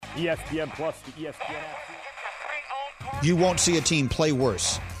ESPN Plus, the ESPN app. You won't see a team play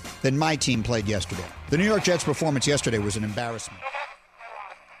worse than my team played yesterday. The New York Jets' performance yesterday was an embarrassment.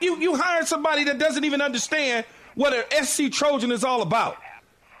 You hired somebody that doesn't even understand what an SC Trojan is all about.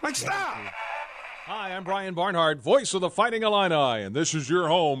 Like, stop. Hi, I'm Brian Barnhart, voice of the Fighting Illini, and this is your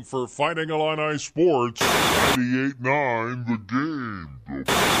home for Fighting Illini Sports. 98.9 The Game.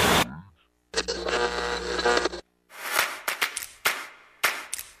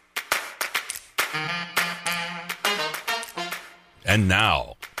 And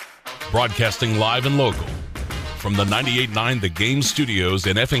now, broadcasting live and local from the 98.9 The Game studios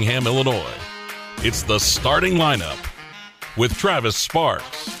in Effingham, Illinois, it's the starting lineup with Travis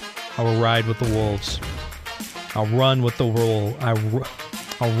Sparks. I will ride with the Wolves. I'll run with the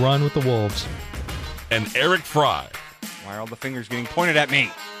I'll run with the Wolves. And Eric Fry. Why are all the fingers getting pointed at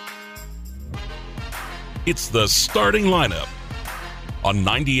me? It's the starting lineup on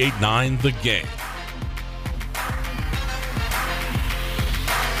 98.9 The Game.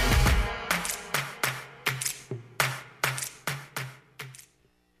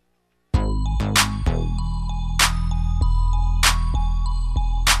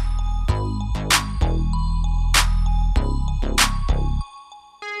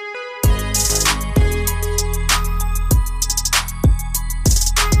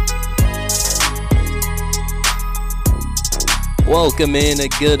 Welcome in, a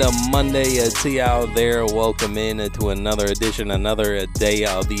good Monday to you out there. Welcome in to another edition, another day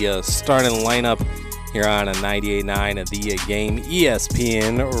of the starting lineup here on 98.9 The Game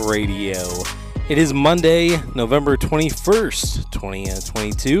ESPN Radio. It is Monday, November 21st,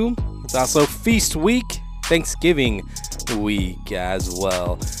 2022. It's also Feast Week, Thanksgiving week as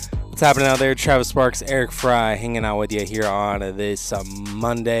well. What's happening out there? Travis Sparks, Eric Fry hanging out with you here on this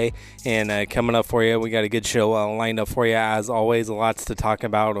Monday. And coming up for you, we got a good show lined up for you as always. Lots to talk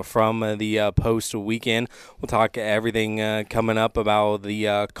about from the post weekend. We'll talk everything coming up about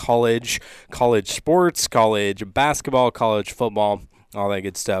the college sports, college basketball, college football, all that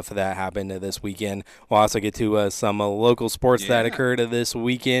good stuff that happened this weekend. We'll also get to some local sports that occurred this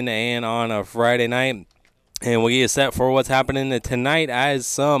weekend and on a Friday night. And we'll get you set for what's happening tonight as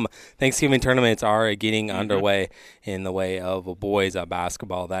some Thanksgiving tournaments are getting underway in the way of boys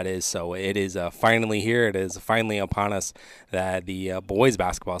basketball, that is. So it is finally here. It is finally upon us that the boys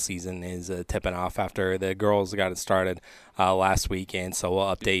basketball season is tipping off after the girls got it started last week. And so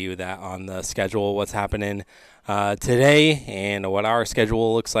we'll update you that on the schedule, what's happening today and what our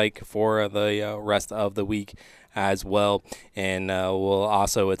schedule looks like for the rest of the week as well. And we'll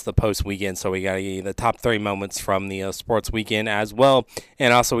also, it's the post weekend, so we got the top 3 moments from the sports weekend as well.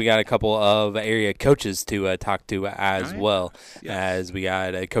 And also we got a couple of area coaches to talk to as well. As we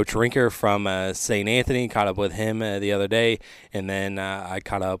got Coach Rincker from St. Anthony, caught up with him the other day. And then I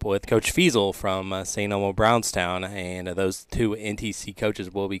caught up with Coach Feezel from St. Elmo Brownstown, and those 2 NTC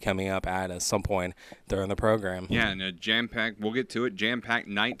coaches will be coming up at some point during the program. Yeah, and a jam-packed, we'll get to it, jam-packed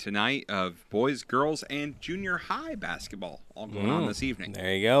night tonight of boys, girls, and junior high basketball all going on this evening.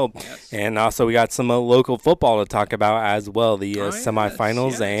 There you go. Yes. And also we got some local football to talk about as well. The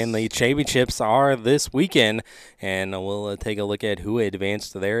semifinals and the championships are this weekend, and we'll take a look at who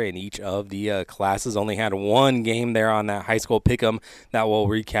advanced there in each of the classes. Only had 1 game there on that high school pick'em that we'll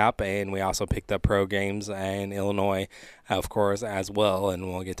recap, and we also picked up pro games in Illinois, of course, as well,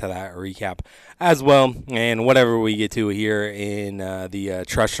 and we'll get to that recap as well. And whatever we get to here in the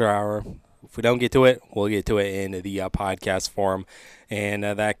Treasure Hour, if we don't get to it, we'll get to it in the podcast form, and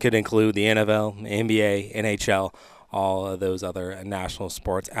that could include the NFL, NBA, NHL, all of those other national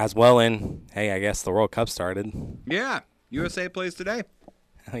sports as well. And, hey, I guess the World Cup started. Yeah, USA plays today.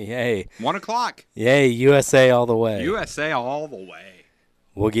 Oh, yay. 1 o'clock. Yay, USA all the way. USA all the way.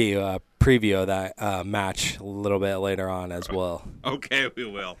 We'll get you a preview of that match a little bit later on as well. Okay, we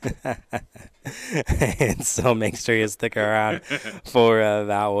will. And so make sure you stick around for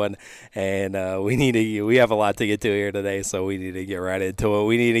that one. And we have a lot to get to here today, so we need to get right into it.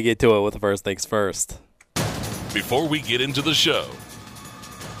 We need to get to it with first things first. Before we get into the show,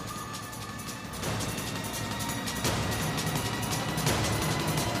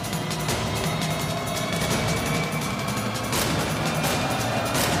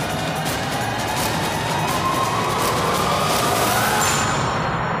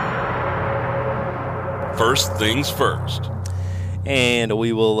 first things first. And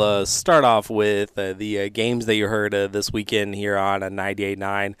we will start off with the games that you heard this weekend here on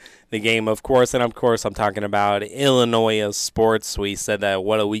 98.9 The Game, of course. And, of course, I'm talking about Illinois sports. We said that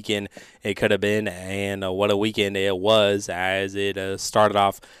what a weekend it could have been, and what a weekend it was, as it started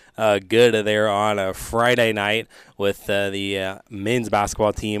off good there on a Friday night with the men's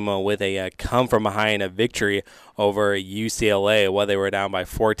basketball team with a come-from-behind victory over UCLA. Well, they were down by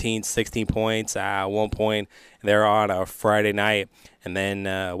 14, 16 points at one point there on a Friday night. And then,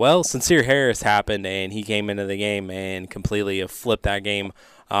 Sincere Harris happened, and he came into the game and completely flipped that game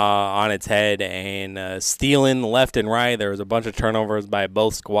on its head and stealing left and right. There was a bunch of turnovers by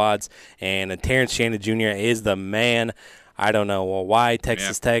both squads, and Terrence Shannon Jr. is the man. I don't know why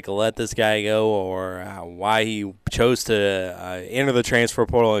Texas Tech let this guy go or why he chose to enter the transfer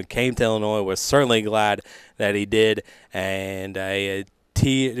portal and came to Illinois. Was certainly glad that he did, and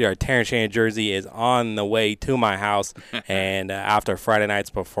Terrence Shannon jersey is on the way to my house. And after Friday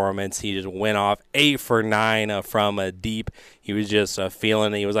night's performance, he just went off 8 for 9 from deep. He was just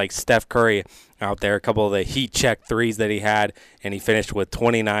feeling it. He was like Steph Curry out there. A couple of the heat check threes that he had, and he finished with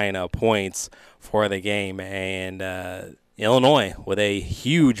 29 points for the game. And Illinois with a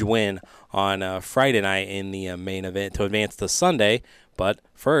huge win on Friday night in the main event to advance to Sunday. But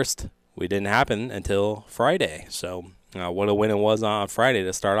first, we didn't happen until Friday. So what a win it was on Friday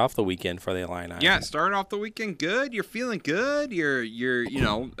to start off the weekend for the Illini. Yeah, starting off the weekend good. You're feeling good.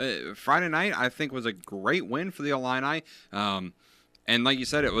 Friday night I think was a great win for the Illini. And like you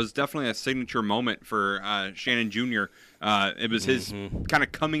said, it was definitely a signature moment for Shannon Jr. It was his kind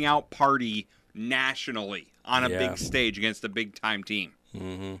of coming out party nationally on a big stage against a big-time team.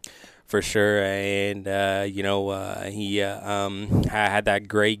 For sure, and he had that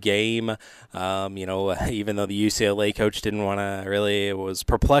great game. Even though the UCLA coach didn't want to really, was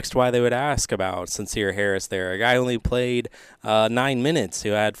perplexed why they would ask about Sincere Harris there. A guy only played 9 minutes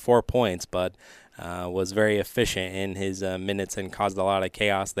who had 4 points, but was very efficient in his minutes and caused a lot of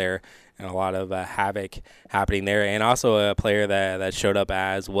chaos there and a lot of havoc happening there. And also a player that showed up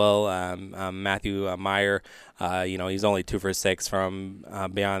as well, Matthew Meyer. He's only 2 for 6 from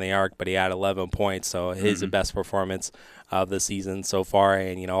beyond the arc, but he had 11 points, so his best performance of the season so far.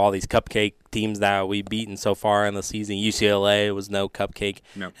 And, all these cupcake teams that we've beaten so far in the season, UCLA was no cupcake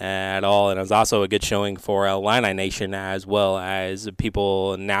at all. And it was also a good showing for Illini Nation as well, as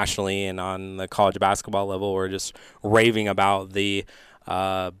people nationally and on the college basketball level were just raving about the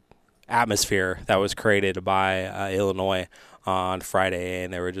atmosphere that was created by Illinois on Friday,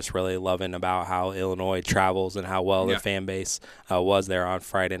 and they were just really loving about how Illinois travels and how well the fan base was there on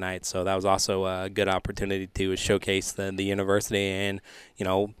Friday night. So that was also a good opportunity to showcase the university and,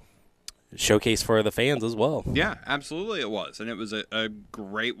 showcase for the fans as well. Yeah, absolutely it was. And it was a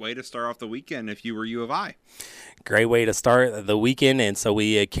great way to start off the weekend if you were U of I. Great way to start the weekend, and so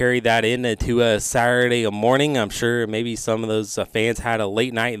we carried that into a Saturday morning. I'm sure maybe some of those fans had a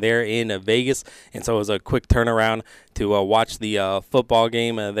late night there in Vegas, and so it was a quick turnaround to watch the football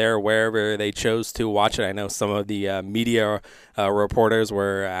game there wherever they chose to watch it. I know some of the media reporters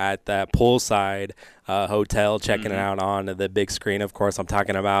were at that poolside hotel checking it out on the big screen. Of course, I'm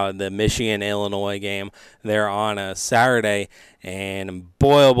talking about the Michigan-Illinois game there on a Saturday, and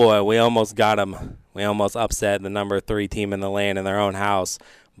boy, oh boy, we almost got them. We almost upset the number 3 team in the land in their own house.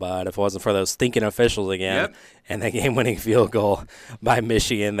 But if it wasn't for those stinking officials again and the game-winning field goal by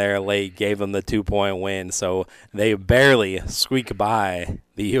Michigan there late gave them the 2-point win. So they barely squeaked by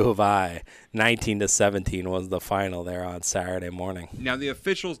the U of I. 19-17 was the final there on Saturday morning. Now, the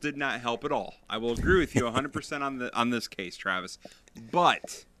officials did not help at all. I will agree with you 100% on this case, Travis.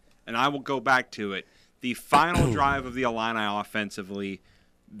 But, and I will go back to it, the final drive of the Illini offensively,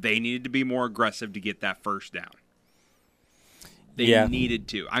 they needed to be more aggressive to get that first down. They needed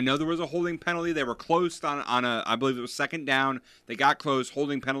to. I know there was a holding penalty. They were close on a, I believe it was second down. They got close.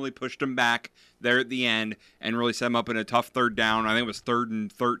 Holding penalty pushed them back there at the end and really set them up in a tough third down. I think it was 3rd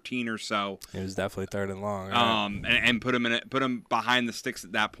and 13 or so. It was definitely 3rd and long. Right? And put them behind the sticks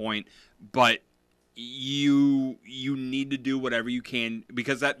at that point. But you need to do whatever you can,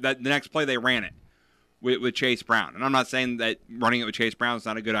 because that the next play they ran it with Chase Brown. And I'm not saying that running it with Chase Brown is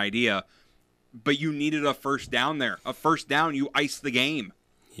not a good idea, but you needed a first down there. A first down, you ice the game.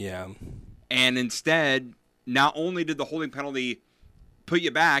 Yeah. And instead, not only did the holding penalty put you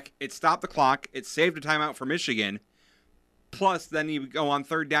back, it stopped the clock, it saved a timeout for Michigan, plus then you go on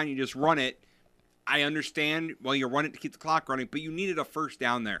 3rd down, you just run it. I understand, well, you run it to keep the clock running, but you needed a first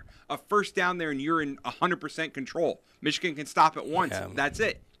down there. A first down there, and you're in 100% control. Michigan can stop it once. Yeah. That's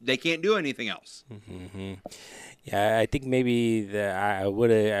it. they can't do anything else. Mm-hmm. Yeah, I think maybe I would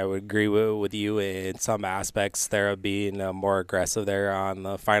agree with you in some aspects there of being more aggressive there on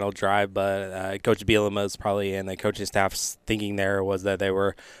the final drive, but Coach Bielema's probably and the coaching staff's thinking there was that they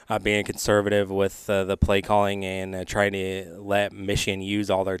were being conservative with the play calling and trying to let Michigan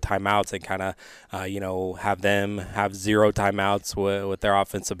use all their timeouts and kind of have them have 0 timeouts with their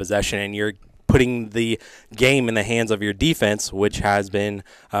offensive possession, and you're putting the game in the hands of your defense, which has been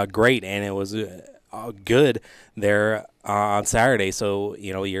great, and it was good there on Saturday. So,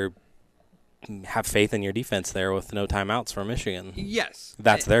 you have faith in your defense there with no timeouts for Michigan. Yes.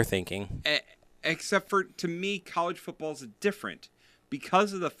 That's their thinking. Except for, to me, college football is different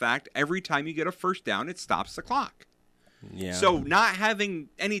because of the fact every time you get a first down, it stops the clock. Yeah. So not having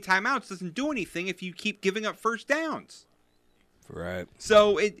any timeouts doesn't do anything if you keep giving up first downs. Right.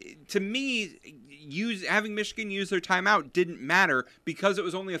 So to me, having Michigan use their timeout didn't matter because it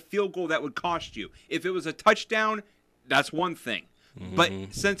was only a field goal that would cost you. If it was a touchdown, that's one thing. Mm-hmm. But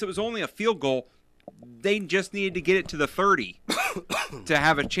since it was only a field goal, they just needed to get it to the 30 to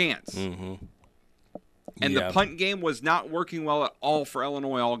have a chance. Mm-hmm. And the punt game was not working well at all for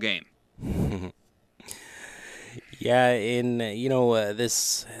Illinois all game. Yeah, in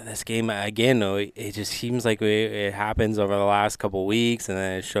this game again, it just seems like it happens over the last couple weeks, and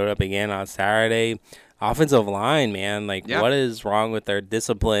then it showed up again on Saturday. Offensive line, man, what is wrong with their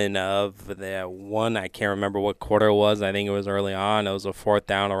discipline of the one? I can't remember what quarter it was. I think it was early on. It was a 4th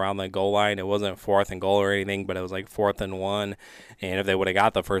down around the goal line. It wasn't 4th and goal or anything, but it was like 4th and 1. And if they would have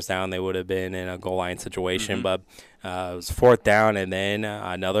got the first down, they would have been in a goal line situation. Mm-hmm. But it was 4th down, and then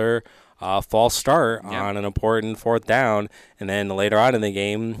another false start on an important 4th down. And then later on in the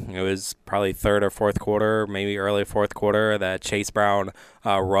game, it was probably 3rd or 4th quarter, maybe early 4th quarter, that Chase Brown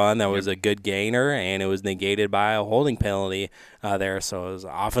run that was a good gainer, and it was negated by a holding penalty there. So it was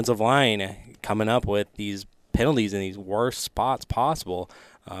offensive line coming up with these penalties in these worst spots possible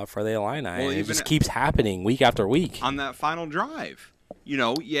for the Illini. Well, it just keeps happening week after week. On that final drive, you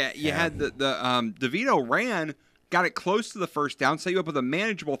had the DeVito ran, got it close to the first down, set you up with a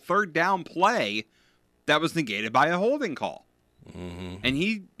manageable 3rd down play that was negated by a holding call. Mm-hmm. And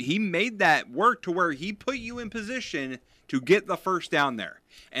he made that work to where he put you in position to get the first down there.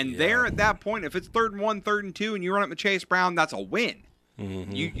 And there at that point, if it's 3rd and 1, 3rd and 2, and you run up with Chase Brown, that's a win.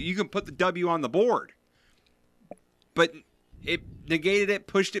 Mm-hmm. You can put the W on the board. But it negated it,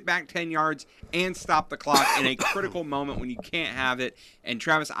 pushed it back 10 yards, and stopped the clock in a critical moment when you can't have it. And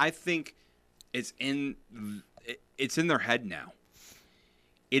Travis, I think it's in their head now.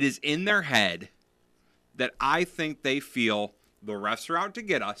 It is in their head that I think they feel the refs are out to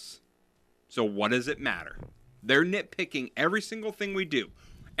get us, so what does it matter? They're nitpicking every single thing we do.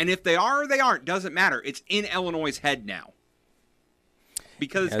 And if they are or they aren't, doesn't matter. It's in Illinois' head now.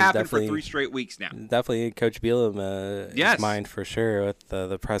 Because it's happened for 3 straight weeks now. Definitely Coach Bielema's mind for sure with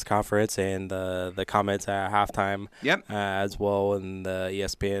the press conference and the comments at halftime as well. And the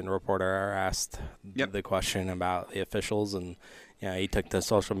ESPN reporter asked the question about the officials, and he took to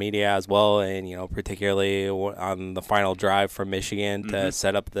social media as well, and particularly on the final drive from Michigan to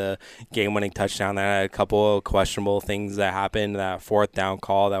set up the game-winning touchdown. That had a couple of questionable things that happened. That 4th down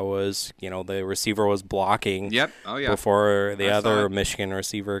call that was, the receiver was blocking before the other Michigan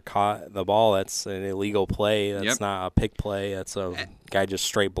receiver caught the ball. That's an illegal play. That's not a pick play. That's a guy just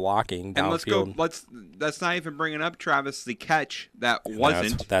straight blocking downfield. And let's not even bring it up, Travis. The catch that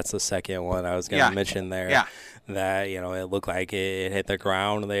wasn't. That's the second one I was going to mention there. Yeah. That it looked like it hit the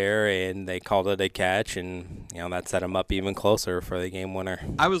ground there, and they called it a catch, and that set them up even closer for the game winner.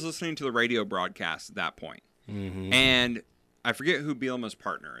 I was listening to the radio broadcast at that point, and I forget who Bielema's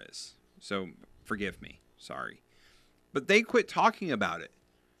partner is, so forgive me, sorry, but they quit talking about it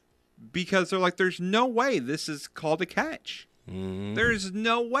because they're like, "There's no way this is called a catch. There's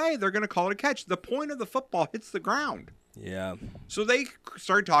no way they're going to call it a catch. The point of the football hits the ground." Yeah. So they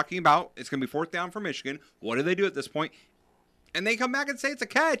started talking about it's going to be 4th down for Michigan. What do they do at this point? And they come back and say it's a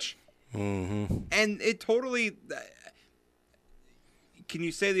catch. Mm-hmm. And it totally. Can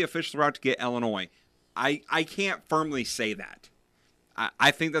you say the officials are out to get Illinois? I can't firmly say that.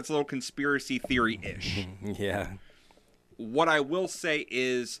 I think that's a little conspiracy theory-ish. Yeah. What I will say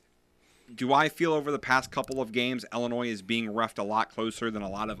is, do I feel over the past couple of games Illinois is being reffed a lot closer than a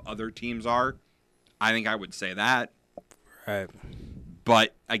lot of other teams are? I think I would say that. Right.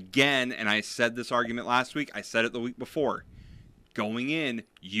 But again, and I said this argument last week, I said it the week before, going in,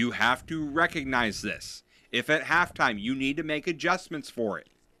 you have to recognize this. If at halftime you need to make adjustments for it,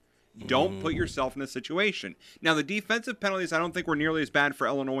 don't put yourself in a situation. Now, the defensive penalties I don't think were nearly as bad for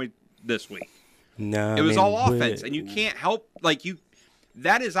Illinois this week. No. It was all offense, and you can't help,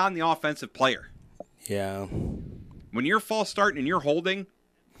 that is on the offensive player. Yeah. When you're false starting and you're holding,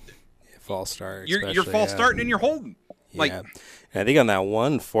 false start. You're false starting and you're holding. Like, And I think on that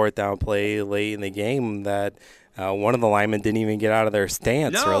one 4th down play late in the game that one of the linemen didn't even get out of their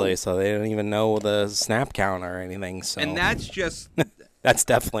stance really, so they didn't even know the snap count or anything. So and that's just that's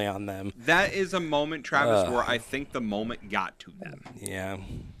definitely on them. That is a moment, Travis, where I think the moment got to them. Yeah.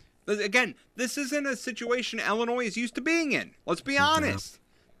 Again, this isn't a situation Illinois is used to being in. Let's be honest.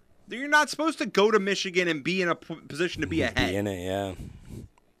 You're not supposed to go to Michigan and be in a position to be ahead. Be in it, yeah.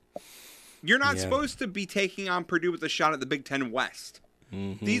 You're not supposed to be taking on Purdue with a shot at the Big Ten West.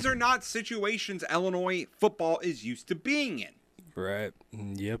 Mm-hmm. These are not situations Illinois football is used to being in. Right.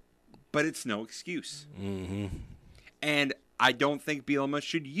 Yep. But it's no excuse. Mm-hmm. And I don't think Bielema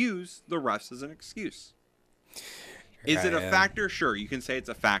should use the refs as an excuse. Is it a factor? Sure, you can say it's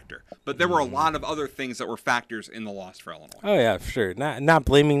a factor. But there were a lot of other things that were factors in the loss for Illinois. Oh, yeah, for sure. Not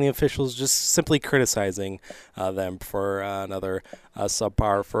blaming the officials, just simply criticizing them for another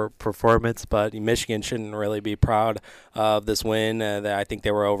subpar for performance. But Michigan shouldn't really be proud of this win. I think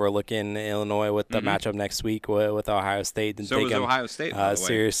they were overlooking Illinois with the matchup next week with Ohio State. And so was Ohio State, by the way.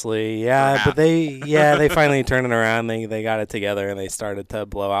 Seriously, yeah. But they finally turned it around. They got it together, and they started to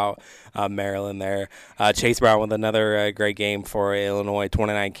blow out Maryland there. Chase Brown with another great game for Illinois,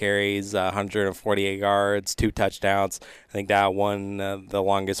 29 carries, 148 yards, 2 touchdowns. I think that one, the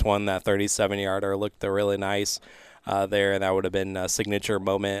longest one, that 37-yarder, looked really nice there. That would have been a signature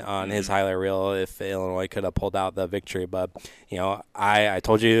moment on his highlight reel if Illinois could have pulled out the victory. But, I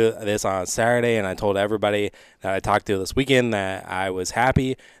told you this on Saturday, and I told everybody that I talked to this weekend that I was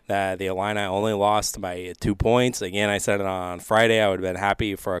happy that the Illini only lost by 2 points. Again, I said it on Friday. I would have been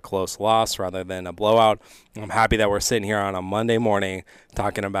happy for a close loss rather than a blowout. I'm happy that we're sitting here on a Monday morning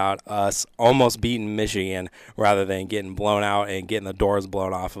talking about us almost beating Michigan rather than getting blown out and getting the doors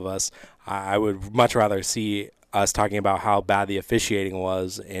blown off of us. I would much rather see us talking about how bad the officiating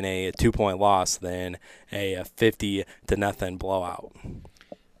was in a 2-point loss than a 50-0 blowout.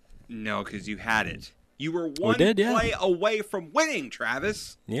 No, because you had it. You were one play away from winning,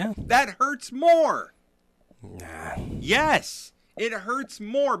 Travis. Yeah. That hurts more. Nah. Yes, it hurts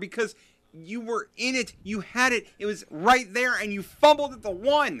more because you were in it. You had it. It was right there, and you fumbled at the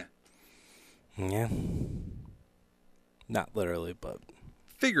one. Yeah. Not literally, but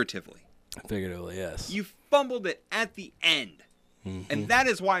figuratively. Figuratively, yes. You fumbled it at the end. And that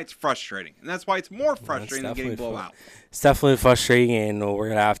is why it's frustrating. And that's why it's more frustrating than getting blown out. It's definitely frustrating, and we're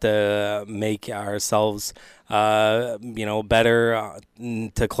going to have to make ourselves, better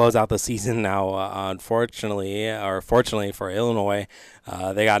to close out the season now. Unfortunately, or fortunately for Illinois,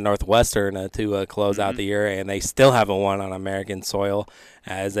 they got Northwestern to close out the year, and they still haven't won on American soil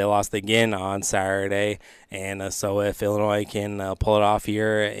as they lost again on Saturday. And so if Illinois can pull it off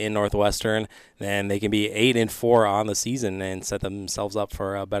here in Northwestern, then they can be 8-4 on the season and set themselves up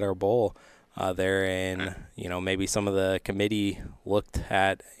for a better bowl there. And, maybe some of the committee looked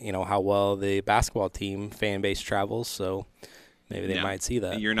at, how well the basketball team fan base travels. So maybe they might see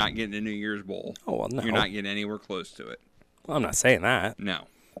that. You're not getting a New Year's Bowl. Oh, well, no. You're not getting anywhere close to it. Well, I'm not saying that. No.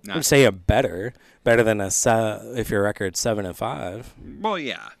 I'm saying better than if your record's 7-5. Well,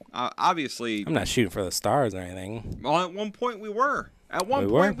 yeah, obviously. I'm not shooting for the stars or anything. Well, at one point we were. At one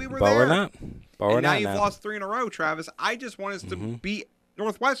point we were but there. We're not. But and we're now not. You've lost 3 in a row, Travis. I just want us to beat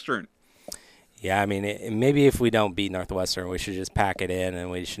Northwestern. Yeah, I mean, maybe if we don't beat Northwestern, we should just pack it in and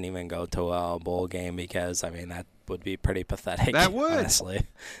we shouldn't even go to a bowl game because, that would be pretty pathetic. That would. Honestly.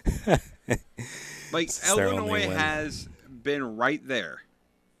 Illinois has been right there.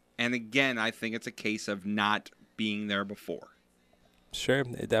 And again, I think it's a case of not being there before. Sure,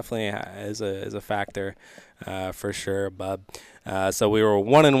 it definitely is a factor for sure, Bub. So we were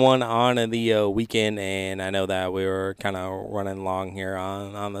 1-1 on the weekend, and I know that we were kind of running long here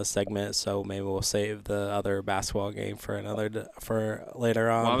on the segment, so maybe we'll save the other basketball game for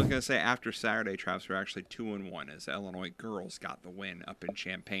later on. Well, I was going to say after Saturday, Travis, we're actually 2-1 as Illinois girls got the win up in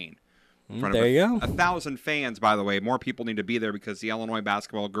Champaign. There you go. 1,000 fans, by the way. More people need to be there because the Illinois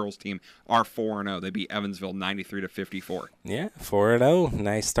basketball girls team are 4-0. They beat Evansville 93-54. Yeah, 4-0.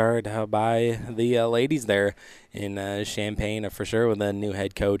 Nice start by the ladies there in Champaign for sure with a new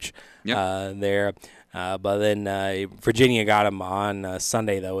head coach there. But then Virginia got them on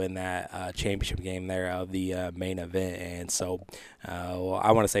Sunday, though, in that championship game there of the main event. And so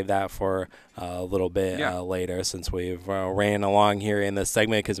I want to save that for a little bit later since we've ran along here in this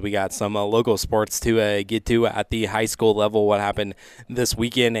segment because we got some local sports to get to at the high school level, what happened this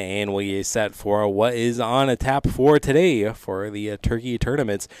weekend, and we set for what is on tap for today for the turkey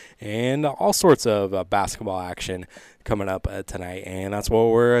tournaments and all sorts of basketball action coming up tonight. And that's what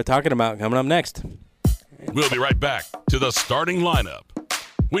we're talking about coming up next. We'll be right back to the starting lineup.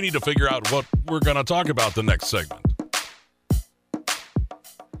 We need to figure out what we're going to talk about the next segment.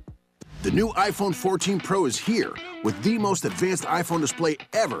 The new iPhone 14 Pro is here with the most advanced iPhone display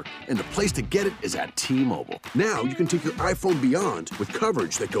ever, and the place to get it is at T-Mobile. Now you can take your iPhone beyond with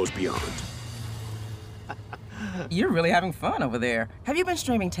coverage that goes beyond. You're really having fun over there. Have you been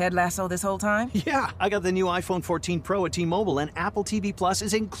streaming Ted Lasso this whole time? Yeah, I got the new iPhone 14 Pro at T-Mobile, and Apple TV Plus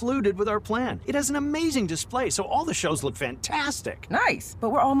is included with our plan. It has an amazing display, so all the shows look fantastic. Nice, but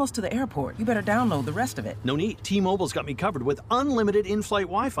we're almost to the airport. You better download the rest of it. No need. T-Mobile's got me covered with unlimited in-flight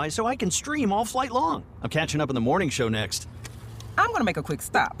Wi-Fi, so I can stream all flight long. I'm catching up on the morning show next. I'm going to make a quick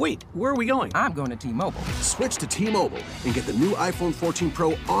stop. Wait, where are we going? I'm going to T-Mobile. Switch to T-Mobile and get the new iPhone 14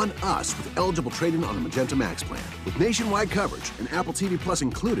 Pro on us with eligible trade-in on the Magenta Max plan. With nationwide coverage and Apple TV Plus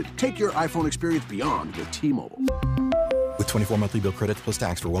included, take your iPhone experience beyond with T-Mobile. With 24 monthly bill credits plus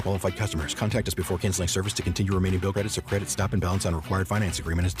tax for well-qualified customers. Contact us before canceling service to continue remaining bill credits or credit stop and balance on required finance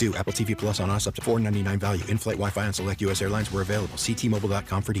agreement is due. Apple TV Plus on us up to $499 value. In-flight Wi-Fi on select U.S. airlines were available. See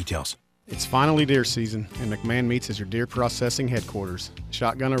T-Mobile.com for details. It's finally deer season, and McMahon Meats is your deer processing headquarters.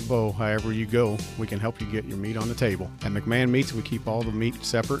 Shotgun or bow, however you go, we can help you get your meat on the table. At McMahon Meats, we keep all the meat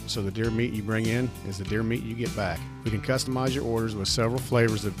separate, so the deer meat you bring in is the deer meat you get back. We can customize your orders with several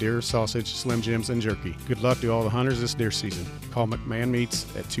flavors of deer, sausage, Slim Jims, and jerky. Good luck to all the hunters this deer season. Call McMahon Meats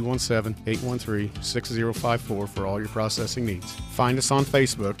at 217-813-6054 for all your processing needs. Find us on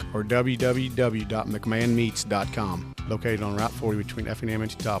Facebook or www.mcmahonmeats.com. Located on Route 40 between Effingham and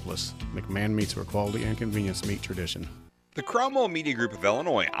Teutopolis. McMahon Meats, where quality and convenience meet tradition. The Cromwell Media Group of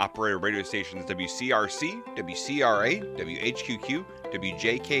Illinois operated radio stations WCRC, WCRA, WHQQ,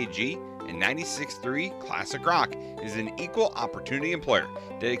 WJKG, and 96.3 Classic Rock is an equal opportunity employer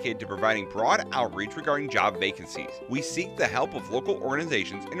dedicated to providing broad outreach regarding job vacancies. We seek the help of local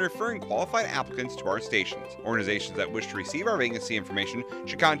organizations in referring qualified applicants to our stations. Organizations that wish to receive our vacancy information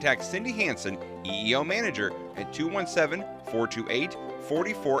should contact Cindy Hansen, EEO Manager, at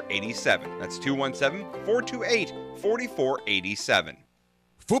 217-428-4487. That's 217-428-4487.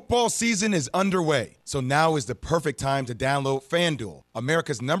 Football season is underway, so now is the perfect time to download FanDuel,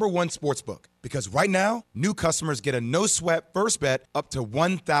 America's #1 sportsbook. Because right now, new customers get a no-sweat first bet up to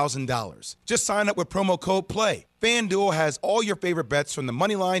 $1,000. Just sign up with promo code PLAY. FanDuel has all your favorite bets from the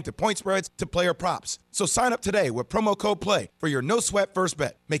money line to point spreads to player props. So sign up today with promo code PLAY for your no-sweat first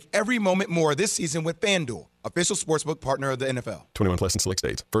bet. Make every moment more this season with FanDuel, official sportsbook partner of the NFL. 21 plus in select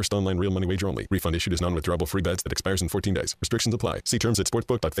states. First online real money wager only. Refund issued as non-withdrawable free bets that expires in 14 days. Restrictions apply. See terms at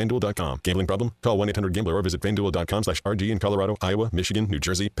sportsbook.fanduel.com. Gambling problem? Call 1-800-GAMBLER or visit fanduel.com/RG in Colorado, Iowa, Michigan, New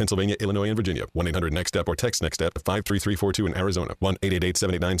Jersey, Pennsylvania, Illinois, and Virginia. 1-800-NEXT-STEP or text NEXT-STEP to 53342 in Arizona.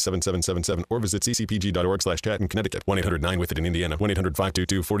 1-888-789-7777 or visit ccpg.org/chat in Connecticut. 1-800-9-WITH-IT in Indiana.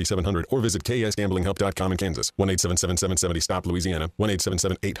 1-800-522-4700 or visit ksgamblinghelp.com in Kansas. 1-877-770-STOP Louisiana.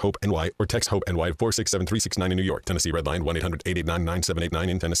 1-877-8-HOPE-NY or text HOPE-NY 467-369 in New York. Tennessee Redline 1-800-889-9789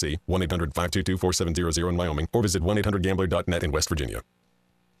 in Tennessee. 1-800-522-4700 in Wyoming or visit 1-800-GAMBLER.net in West Virginia.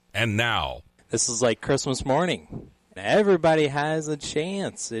 And now, this is like Christmas morning. Everybody has a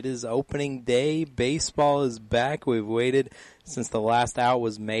chance. It is opening day. Baseball is back. We've waited since the last out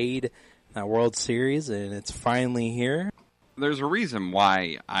was made, that World Series, and it's finally here. There's a reason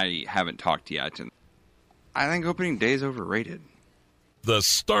why I haven't talked yet, and I think opening day is overrated. The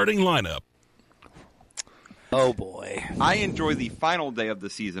starting lineup. Oh, boy. I enjoy the final day of the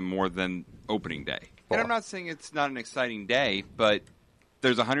season more than opening day. And I'm not saying it's not an exciting day, but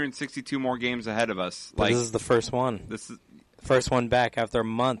there's 162 more games ahead of us. This is the first one. This is first one back after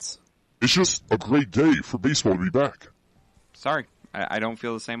months. It's just a great day for baseball to be back. Sorry, I don't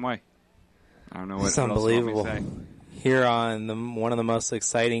feel the same way. I don't know what It's else unbelievable. you want me to say. Here on one of the most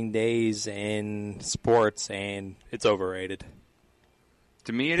exciting days in sports, and it's overrated.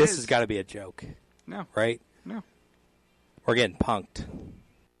 To me, This has got to be a joke. No. Right? No. We're getting punked.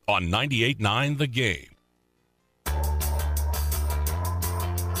 On 98.9 The Game.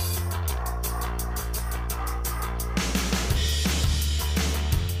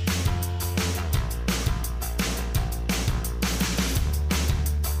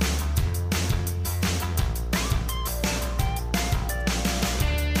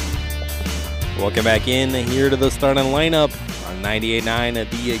 Welcome back in here to the starting lineup on 98.9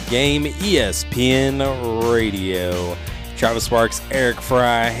 at The Game, ESPN Radio. Travis Sparks, Eric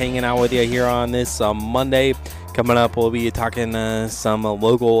Fry hanging out with you here on this Monday. Coming up, we'll be talking some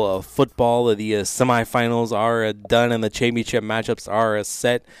local football. The semifinals are done and the championship matchups are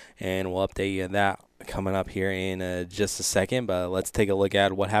set, and we'll update you on that coming up here in just a second. But let's take a look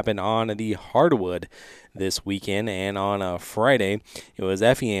at what happened on the hardwood this weekend. And on Friday, it was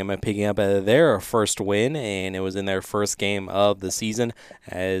FEM picking up their first win, and it was in their first game of the season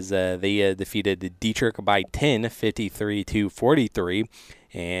as they defeated Dietrich by 10, 53-43.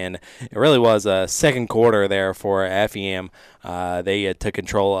 And it really was a second quarter there for FEM. They took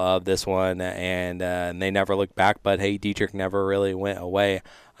control of this one, and they never looked back. But, hey, Dietrich never really went away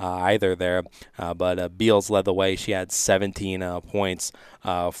either there. But Beals led the way. She had 17 points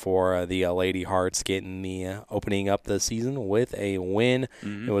for the Lady Hearts, getting the opening up the season with a win.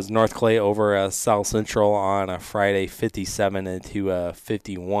 Mm-hmm. It was North Clay over South Central on a Friday,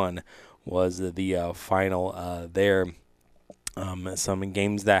 57-51 was the final there. Some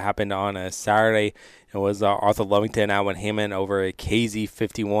games that happened on a Saturday. It was Arthur Lovington out Hammond over Casey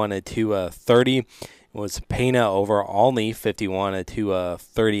 51-30. It was Pena over Olney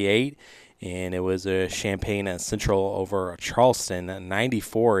 51-38, and it was Champaign Central over Charleston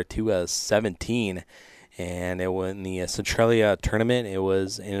 94-17. And it was in the Centralia tournament. It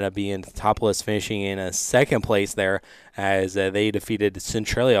ended up being Topless, finishing in second place there as they defeated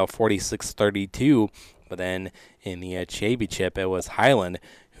Centralia 46-32. But then in the championship, it was Highland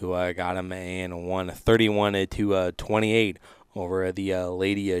who got him and won 31-28 over the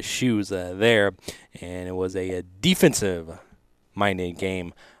Lady Shoes there. And it was a defensive-minded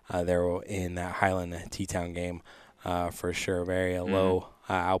game there in that Highland T-Town game for sure. Very low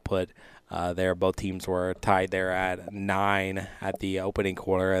output there. Both teams were tied there at 9 at the opening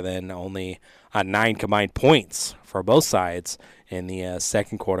quarter, and then only 9 combined points for both sides in the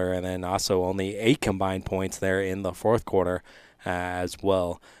second quarter, and then also only 8 combined points there in the fourth quarter as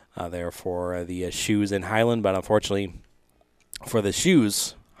well there for the Shoes in Highland. But unfortunately for the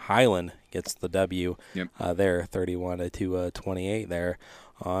Shoes, Highland gets the W there, 31-28 there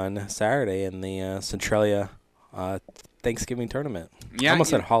on Saturday in the Centralia Thanksgiving tournament. Yeah, almost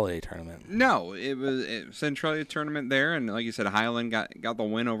said holiday tournament. No, it was Centralia tournament there, and like you said, Highland got the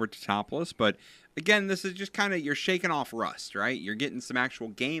win over to Topless. But again, this is just kind of you're shaking off rust, right? You're getting some actual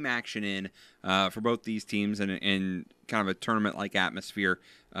game action in for both these teams in kind of a tournament-like atmosphere.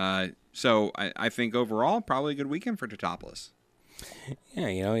 So I think overall, probably a good weekend for Topless. Yeah,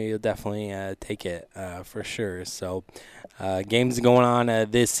 you'll definitely take it for sure. So games going on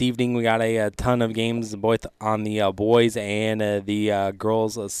this evening. We got a ton of games both on the boys and the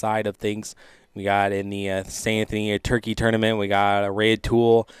girls side of things. We got in the St. Anthony Turkey tournament, we got a Red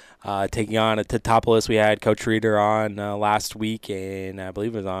Tool taking on a Topless. We had Coach Reeder on last week, and I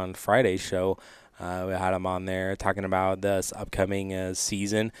believe it was on Friday's show. We had him on there talking about this upcoming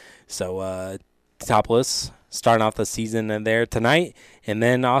season. So Topless starting off the season there tonight. And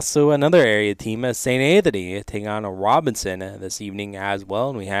then also another area team, St. Anthony, taking on Robinson this evening as well.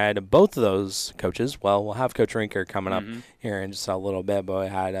 And we had both of those coaches. Well, we'll have Coach Rincker coming up here in just a little bit, but we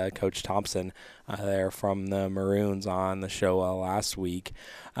had Coach Thompson there from the Maroons on the show last week.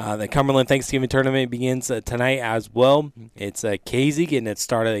 The Cumberland Thanksgiving Tournament begins tonight as well. It's Casey getting it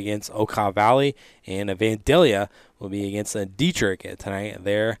started against Okaw Valley, and Vandalia will be against Dietrich tonight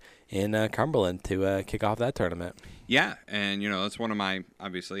there in Cumberland to kick off that tournament. Yeah, and, that's one of my,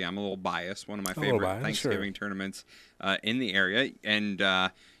 obviously, I'm a little biased, one of my favorite Thanksgiving tournaments in the area. And,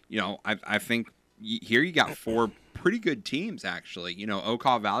 I think here you got 4 pretty good teams, actually.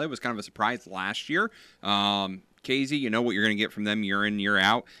 Okaw Valley was kind of a surprise last year. Casey, you know what you're going to get from them year in, year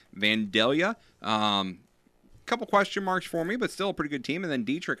out. Vandalia, couple question marks for me, but still a pretty good team. And then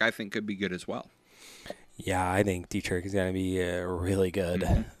Dietrich, I think, could be good as well. Yeah, I think Dietrich is going to be really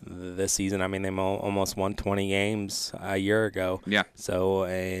good this season. I mean, they almost won 20 games a year ago. Yeah. So,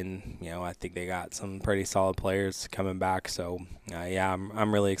 and, I think they got some pretty solid players coming back. So,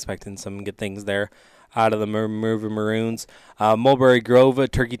 I'm really expecting some good things there out of the Maroons. Mulberry Grove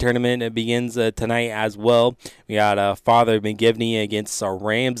Turkey Tournament begins tonight as well. We got Father McGivney against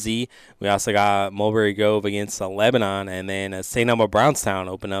Ramsey. We also got Mulberry Grove against Lebanon. And then St. Elmo Brownstown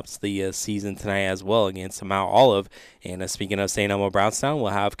open up the season tonight as well against Mount Olive. And speaking of St. Elmo Brownstown,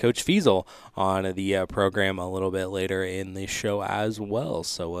 we'll have Coach Feezel on the program a little bit later in the show as well.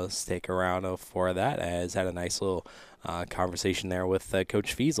 So we'll stick around for that, as had a nice little conversation there with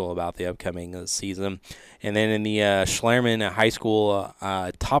Coach Feezel about the upcoming season. And then in the Schlerman High School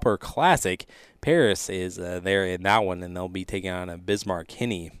Topper Classic, Paris is there in that one, and they'll be taking on Bismarck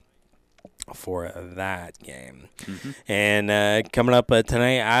Kinney for that game. And coming up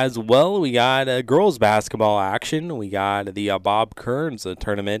tonight as well, we got girls basketball action. We got the Bob Kearns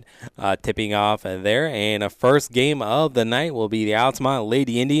tournament tipping off there. And the first game of the night will be the Altamont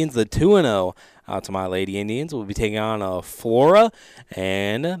Lady Indians, the 2-0 Altamont Lady Indians will be taking on Flora,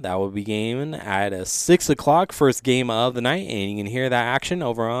 and that will be game at 6 o'clock, first game of the night. And you can hear that action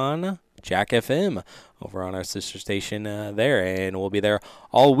over on Jack FM, over on our sister station there, and we'll be there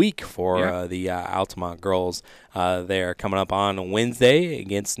all week for the Altamont girls. They're coming up on Wednesday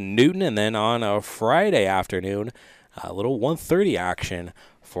against Newton, and then on a Friday afternoon, a little 1:30 action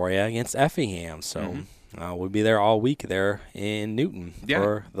for you against Effingham. So we'll be there all week there in Newton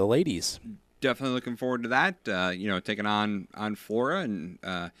for the ladies. Definitely looking forward to that. Taking on Flora and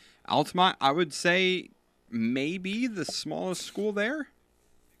Altamont. I would say maybe the smallest school there.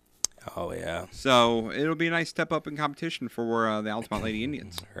 Oh, yeah. So it'll be a nice step up in competition for the Altamont Lady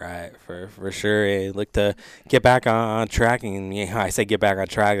Indians. Right, for sure. They look to get back on track. And I say get back on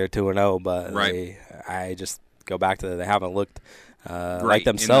track, they're 2-0, but I just go back to they haven't looked like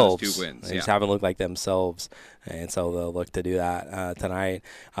themselves. In those 2 wins, They just haven't looked like themselves, and so they'll look to do that tonight.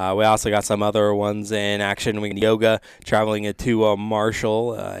 We also got some other ones in action. We got Yoga traveling to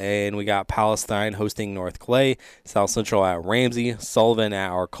Marshall, and we got Palestine hosting North Clay, South Central at Ramsey, Sullivan at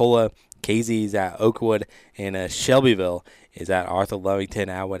Arcola, Casey's at Oakwood, and Shelbyville is at Arthur Lovington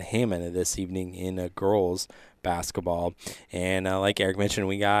Atwood Hammond this evening in girls basketball. And like Eric mentioned,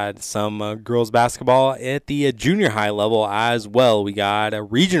 we got some girls basketball at the junior high level as well. We got a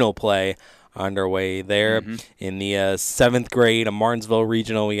regional play underway there. In the 7th grade, a Martinsville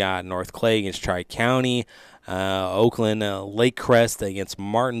regional, we got North Clay against Tri-County, Oakland Lake Crest against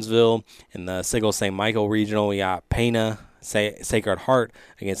Martinsville. In the Sigel St. Michael regional, we got Pana Sacred Heart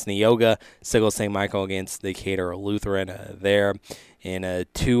against Neoga, Sigel St. Michael against Decatur Lutheran there. In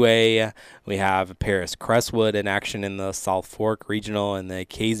 2A, we have Paris Crestwood in action in the South Fork Regional. And the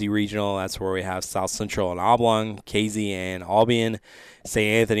Casey Regional, that's where we have South Central and Oblong, Casey and Albion.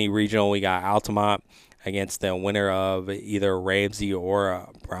 St. Anthony Regional, we got Altamont against the winner of either Ramsey or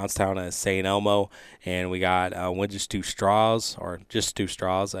Brownstown and St. Elmo. And we got just two straws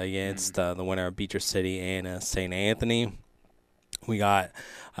against the winner of Beecher City and St. Anthony. We got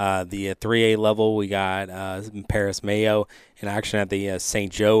the 3A level. We got Paris Mayo in action at the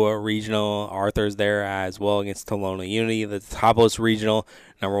St. Joe Regional. Arthur's there as well against Tolona Unity. The Topless Regional,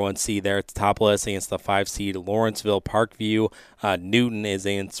 number 1 seed there. Topless against the 5 seed Lawrenceville Parkview. Newton is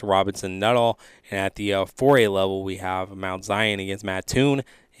against Robinson Nuttall. And at the 4A level, we have Mount Zion against Mattoon,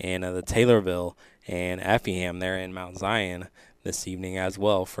 and the Taylorville and Effingham there in Mount Zion this evening as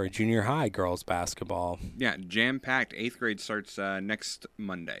well for junior high girls basketball. Yeah, jam-packed. 8th grade starts next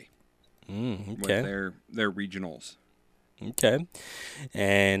Monday with their regionals. Okay.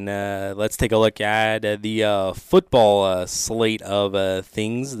 And let's take a look at the football slate of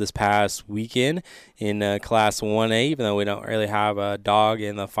things this past weekend in Class 1A, even though we don't really have a dog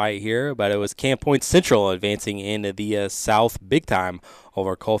in the fight here. But it was Camp Point Central advancing into the South big time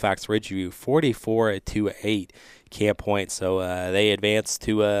over Colfax Ridgeview, 44-8. Camp Point. So they advanced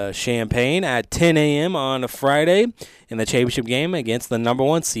to Champaign at 10 a.m. on a Friday in the championship game against the number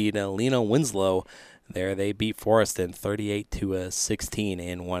 1 seed, Lena Winslow. There they beat Forreston 38-16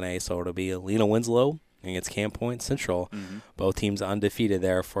 in 1A. So it'll be Lena Winslow against Camp Point Central. Both teams undefeated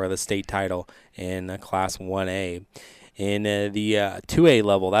there for the state title in Class 1A. In the 2A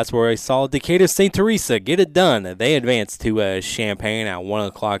level, that's where I saw Decatur St. Teresa get it done. They advanced to Champaign at 1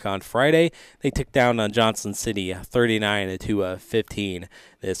 o'clock on Friday. They took down Johnson City 39-15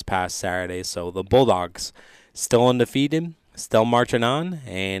 this past Saturday. So the Bulldogs still undefeated, still marching on,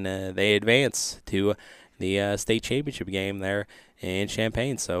 and they advance to the state championship game there in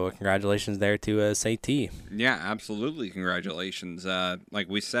Champaign. So congratulations there to St. T. Yeah, absolutely. Congratulations. Like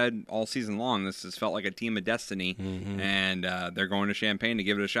we said all season long, this has felt like a team of destiny, and they're going to Champaign to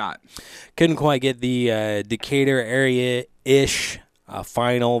give it a shot. Couldn't quite get the Decatur area-ish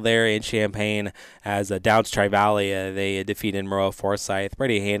final there in Champaign as Downs Tri-Valley, they defeated Moreau Forsyth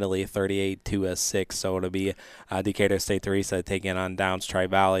pretty handily, 38-6. So it'll be Decatur St. Teresa taking on Downs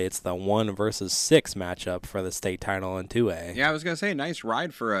Tri-Valley. It's the 1 versus 6 matchup for the state title in 2A. Yeah, I was going to say, nice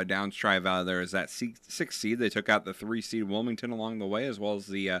ride for Downs Tri-Valley. There is that 6th seed. They took out the 3 seed Wilmington along the way, as well as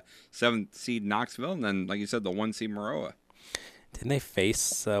the 7th seed Knoxville, and then, like you said, the 1 seed Maroa. Didn't they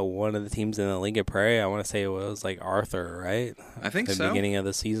face one of the teams in the Lincoln Prairie? I want to say it was like Arthur, right? I think so. At the beginning of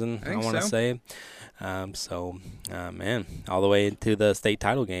the season, I want to say. Man, all the way into the state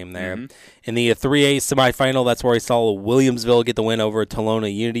title game there. In the 3A semifinal, that's where I saw Williamsville get the win over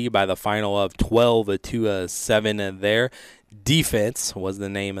Tolona Unity by the final of 12-7 there. Defense was the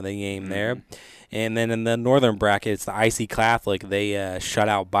name of the game there. And then in the northern bracket, it's the Icy Catholic. They shut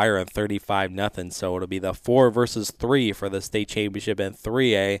out Byron 35-0. So it'll be the 4 versus 3 for the state championship in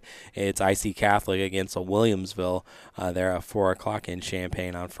 3A. It's Icy Catholic against Williamsville. They're at 4 o'clock in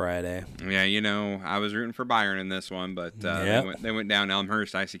Champaign on Friday. Yeah, I was rooting for Byron in this one, but they went down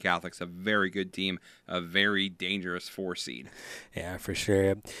Elmhurst. Icy Catholic's a very good team, a very dangerous 4 seed. Yeah, for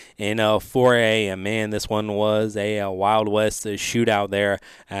sure. In 4A, and man, this one was a Wild West shootout there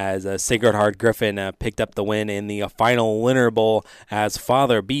as Sacred Heart Griffin picked up the win in the final Leonard Bowl as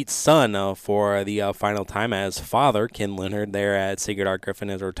father beat son for the final time, as father, Ken Leonard, there at Sacred Heart Griffin,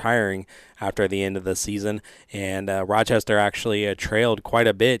 is retiring after the end of the season. And Rochester actually trailed quite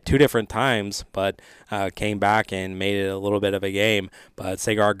a bit 2 different times, but came back and made it a little bit of a game. But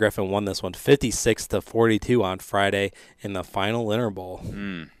Sacred Heart Griffin won this one 56-42 on Friday in the final Leonard Bowl.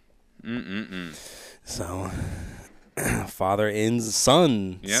 So father ends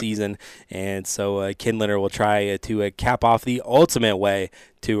son season, and so Ken Leonard will try to cap off the ultimate way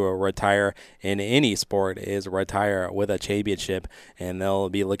to retire in any sport, is retire with a championship, and they'll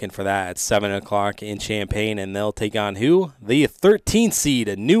be looking for that at 7 o'clock in Champaign, and they'll take on who? The 13th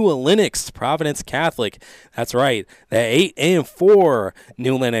seed, New Lenox Providence Catholic. That's right, the 8-4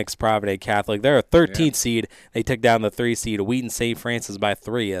 New Lenox Providence Catholic. They're a 13th seed. They took down the 3 seed Wheaton St. Francis by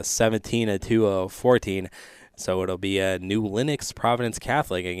 3, 17-14. So it'll be a New Lenox Providence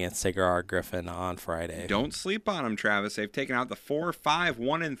Catholic against Sacred Heart Griffin on Friday. Don't sleep on them, Travis. They've taken out the 4, 5,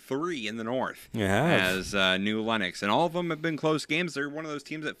 1, and 3 in the North as New Lenox. And all of them have been close games. They're one of those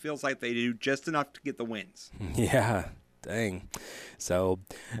teams that feels like they do just enough to get the wins. Yeah, dang. So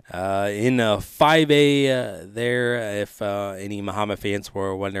in 5A there, if any Muhammad fans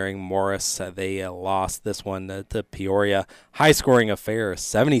were wondering, Morris, they lost this one to Peoria. High-scoring affair,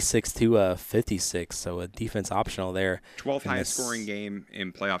 76-56, so a defense optional there. 12th highest-scoring game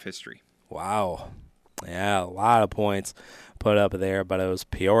in playoff history. Wow. Yeah, a lot of points put up there, but it was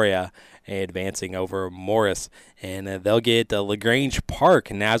Peoria advancing over Morris. And they'll get LaGrange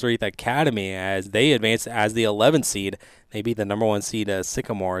Park, Nazareth Academy, as they advance as the 11th seed. They beat the number 1 seed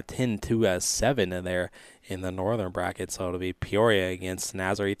Sycamore 10-7 there in the northern bracket. So it'll be Peoria against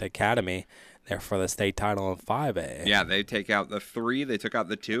Nazareth Academy there for the state title in 5A. Yeah, they take out the 3, they took out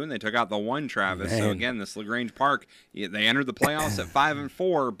the 2, and they took out the 1, Travis. Man. So again, this LaGrange Park, they entered the playoffs at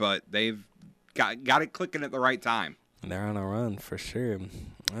 5-4, but they've got it clicking at the right time. They're on a run for sure.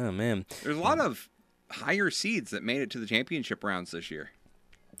 Oh, man. There's a lot of higher seeds that made it to the championship rounds this year.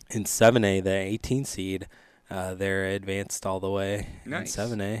 In 7A, the 18th seed, they're advanced all the way. Nice.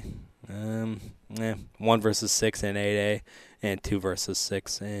 In 7A. 1 versus 6 in 8A and 2 versus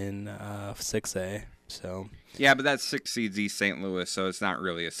 6 in 6A. So yeah, but that's 6 seeds East St. Louis, so it's not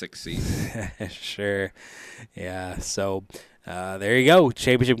really a 6 seed. Sure. Yeah, so there you go.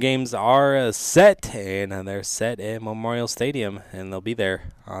 Championship games are set, and they're set at Memorial Stadium, and they'll be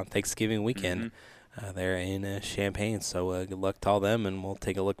there on Thanksgiving weekend. They're in Champaign, so good luck to all them, and we'll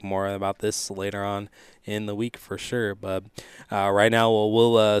take a look more about this later on in the week for sure. But right now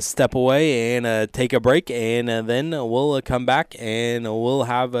we'll step away and take a break, and then we'll come back and we'll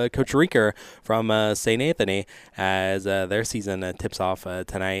have Coach Rincker from St. Anthony as their season tips off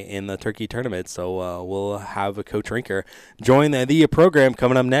tonight in the Turkey Tournament. So we'll have Coach Rincker join the program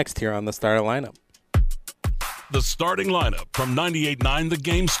coming up next here on the Starting Lineup. The Starting Lineup from 98.9 The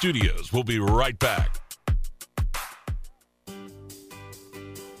Game Studios. We'll be right back.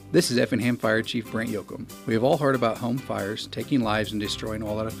 This is Effingham Fire Chief Brent Yoakum. We have all heard about home fires taking lives and destroying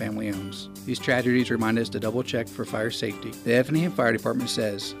all that a family owns. These tragedies remind us to double check for fire safety. The Effingham Fire Department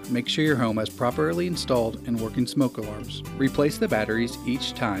says, make sure your home has properly installed and working smoke alarms. Replace the batteries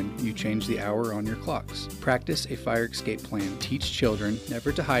each time you change the hour on your clocks. Practice a fire escape plan. Teach children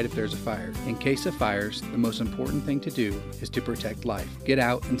never to hide if there's a fire. In case of fires, the most important thing to do is to protect life. Get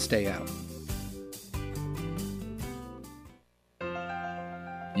out and stay out.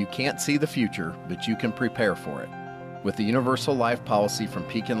 You can't see the future, but you can prepare for it. With the Universal Life Policy from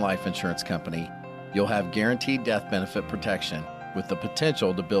Pekin Life Insurance Company, you'll have guaranteed death benefit protection with the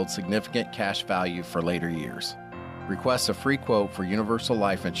potential to build significant cash value for later years. Request a free quote for Universal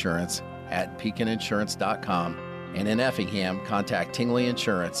Life Insurance at PekinInsurance.com, and in Effingham, contact Tingley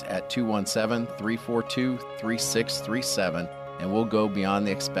Insurance at 217-342-3637, and we'll go beyond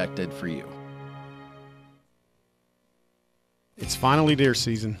the expected for you. It's finally deer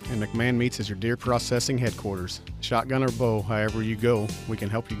season, and McMahon Meats is your deer processing headquarters. Shotgun or bow, however you go, we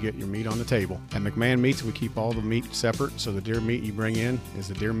can help you get your meat on the table. At McMahon Meats, we keep all the meat separate, so the deer meat you bring in is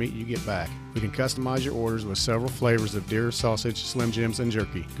the deer meat you get back. We can customize your orders with several flavors of deer, sausage, Slim Jims, and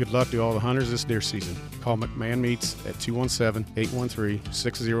jerky. Good luck to all the hunters this deer season. Call McMahon Meats at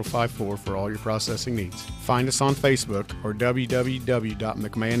 217-813-6054 for all your processing needs. Find us on Facebook or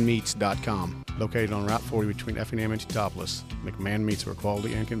www.mcmahonmeats.com. Located on Route 40 between Effingham and Teutopolis. McMahon Meats, where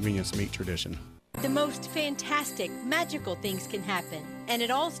quality and convenience meet tradition. The most fantastic, magical things can happen, and it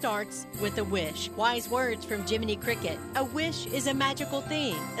all starts with a wish. Wise words from Jiminy Cricket. A wish is a magical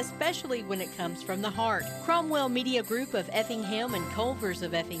thing, especially when it comes from the heart. Cromwell Media Group of Effingham and Culvers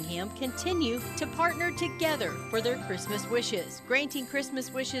of Effingham continue to partner together for their Christmas wishes, granting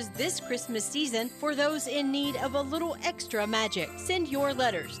Christmas wishes this Christmas season for those in need of a little extra magic. Send your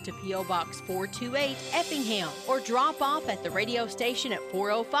letters to P.O. Box 428, Effingham, or drop off at the radio station at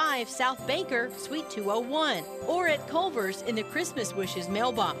 405 South Banker, Suite 201, or at Culver's in the Christmas Wishes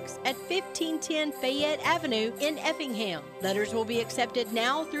mailbox at 1510 Fayette Avenue in Effingham. Letters will be accepted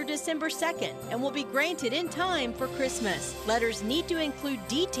now through December 2nd and will be granted in time for Christmas. Letters need to include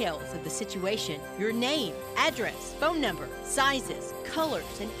details of the situation, your name, address, phone number, sizes,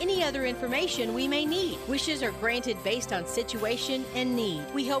 colors, and any other information we may need. Wishes are granted based on situation and need.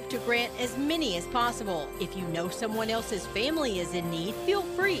 We hope to grant as many as possible. If you know someone else's family is in need, feel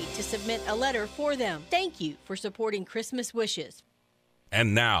free to submit a letter for them. Thank you for supporting Christmas Wishes.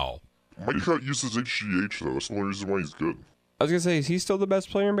 And now, Mike Trout uses HGH, though. That's the only reason why he's good. I was going to say, is he still the best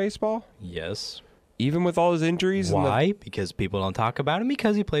player in baseball? Yes. Even with all his injuries? Why? Because people don't talk about him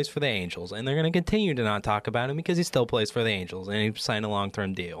because he plays for the Angels. And they're going to continue to not talk about him because he still plays for the Angels. And he signed a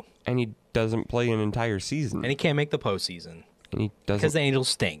long-term deal. And he doesn't play an entire season. And he can't make the postseason. And he doesn't. Because the Angels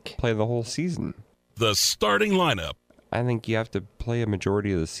stink. Play the whole season. The starting lineup. I think you have to play a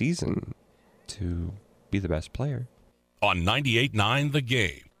majority of the season to be the best player. On 98.9 The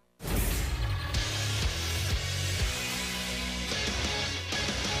Game.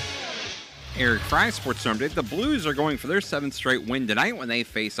 Eric Fry, Sports Storm Day. The Blues are going for their 7th straight win tonight when they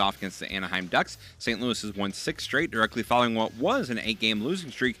face off against the Anaheim Ducks. St. Louis has won 6 straight, directly following what was an 8-game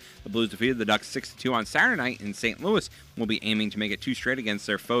losing streak. The Blues defeated the Ducks 6-2 on Saturday night, and St. Louis will be aiming to make it 2 straight against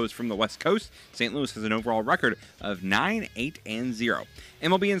their foes from the West Coast. St. Louis has an overall record of 9-8-0.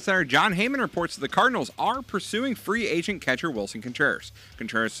 MLB insider John Heyman reports that the Cardinals are pursuing free agent catcher Wilson Contreras.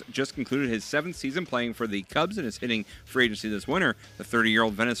 Contreras just concluded his 7th season playing for the Cubs and is hitting free agency this winter. The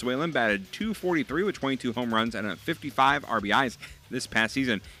 30-year-old Venezuelan batted .243 with 22 home runs and 55 RBIs this past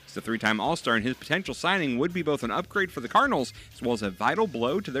season. He's the 3-time All-Star, and his potential signing would be both an upgrade for the Cardinals as well as a vital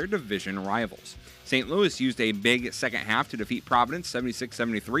blow to their division rivals. St. Louis used a big second half to defeat Providence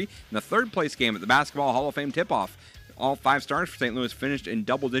 76-73 in the third-place game at the Basketball Hall of Fame tip-off. All 5 stars for St. Louis finished in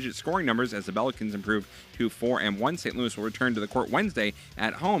double-digit scoring numbers as the Pelicans improved to 4-1. St. Louis will return to the court Wednesday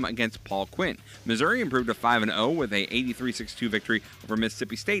at home against Paul Quinn. Missouri improved to 5-0 with a 83-62 victory over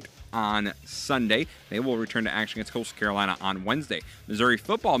Mississippi State on Sunday. They will return to action against Coastal Carolina on Wednesday. Missouri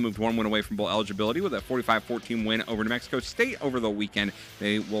football moved 1 win away from bowl eligibility with a 45-14 win over New Mexico State over the weekend.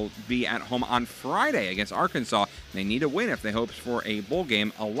 They will be at home on Friday against Arkansas. They need a win if they hope for a bowl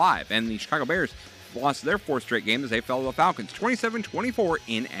game alive. And the Chicago Bears lost their 4th straight game as they fell to the Falcons 27-24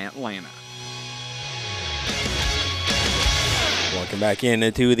 in Atlanta. Welcome back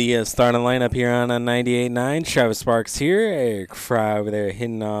into the starting lineup here on 98.9. Travis Sparks here. Eric Fry over there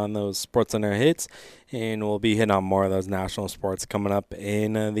hitting on those Sports Center hits. And we'll be hitting on more of those national sports coming up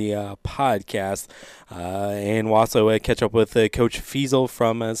in the podcast. And we'll also catch up with Coach Feezel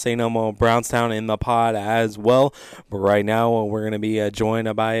from St. Elmo Brownstown in the pod as well. But right now, we're going to be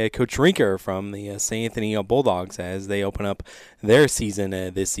joined by Coach Rincker from the St. Anthony Bulldogs as they open up their season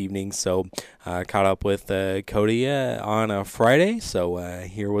this evening. So caught up with Cody on a Friday. So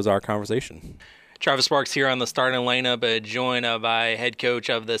here was our conversation. Travis Sparks here on the starting lineup, joined by head coach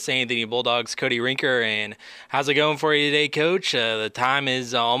of the St. Anthony Bulldogs, Cody Rincker. And how's it going for you today, Coach? The time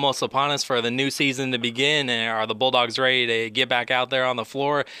is almost upon us for the new season to begin. Are the Bulldogs ready to get back out there on the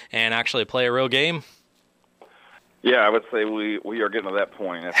floor and actually play a real game? Yeah, I would say we are getting to that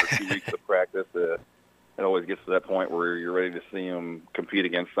point after 2 weeks of practice. It always gets to that point where you're ready to see them compete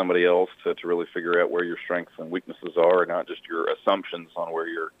against somebody else to really figure out where your strengths and weaknesses are, not just your assumptions on where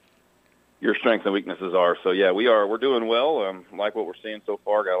your strengths and weaknesses are. So, yeah, we're doing well. Like what we're seeing so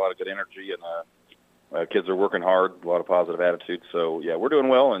far, got a lot of good energy, and kids are working hard, a lot of positive attitude. So, yeah, we're doing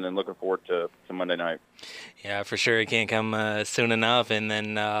well, and then looking forward to Monday night. Yeah, for sure. It can't come soon enough. And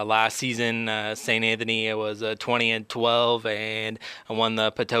then last season, St. Anthony was 20-12 and won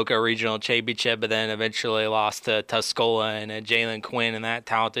the Patoka Regional Championship, but then eventually lost to Tuscola and Jalen Quinn and that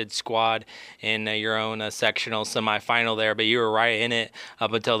talented squad in your own sectional semifinal there. But you were right in it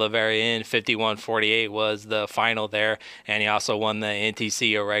up until the very end. 51-48 was the final there, and you also won the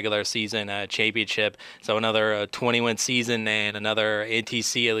NTC regular season championship. So another 20-win season and another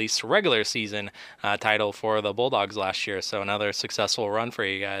NTC, at least regular season, title for the Bulldogs last year. So another successful run for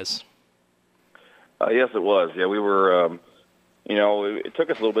you guys. Yes, it was. Yeah, we were, it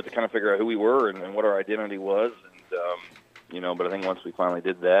took us a little bit to kind of figure out who we were and what our identity was. And, but I think once we finally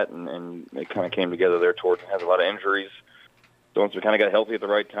did that and it kind of came together there towards, had a lot of injuries. So once we kind of got healthy at the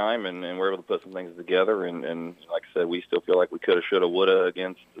right time and were able to put some things together, and like I said, we still feel like we could have, should have, would have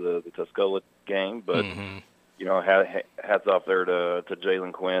against the Tuscola game, but hats off there to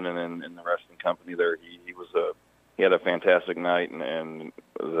Jalen Quinn and the rest of the company there. He had a fantastic night and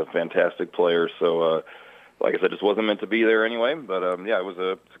was a fantastic player. So like I said, just wasn't meant to be there anyway. But it was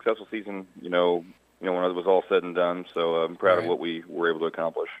a successful season. When it was all said and done. So I'm proud of what we were able to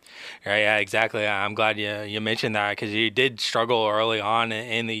accomplish. Yeah, exactly. I'm glad you mentioned that because you did struggle early on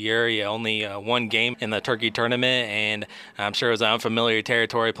in the year. You only one game in the Turkey tournament, and I'm sure it was unfamiliar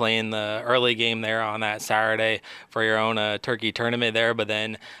territory playing the early game there on that Saturday for your own Turkey tournament there. But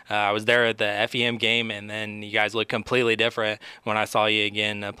then I was there at the FEM game, and then you guys looked completely different when I saw you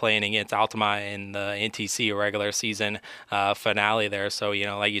again playing against Altamont in the NTC regular season finale there. So,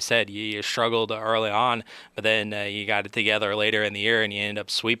 like you said, you struggled early on, but then you got it together later in the year and you ended up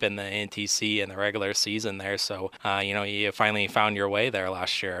sweeping the NTC in the regular season there. So, you finally found your way there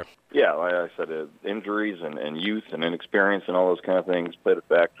last year. Yeah, like I said, injuries and youth and inexperience and all those kind of things played a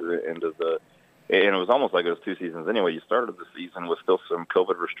factor into and it was almost like it was 2 seasons anyway. You started the season with still some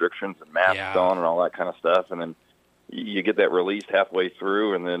COVID restrictions and masks on and all that kind of stuff, and then you get that released halfway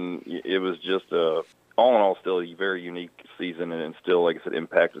through, and then it was just all in all still a very unique season, and still, like I said,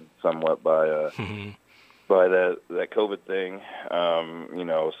 impacted somewhat by that COVID thing.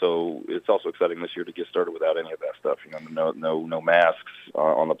 So it's also exciting this year to get started without any of that stuff. No masks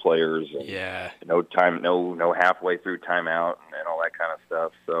on the players, and no halfway through timeout and all that kind of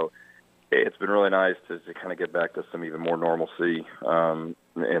stuff. So it's been really nice to kind of get back to some even more normalcy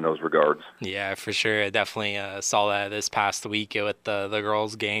in those regards. Yeah, for sure. I definitely saw that this past week with the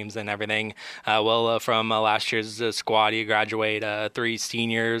girls' games and everything. From last year's squad, you graduate 3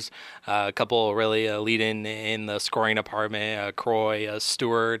 seniors, a couple really leading in the scoring department, Croy,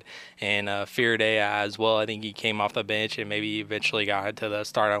 Stewart, and Fearday as well. I think he came off the bench and maybe eventually got into the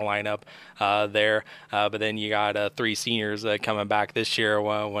starting lineup there. But then you got 3 seniors coming back this year.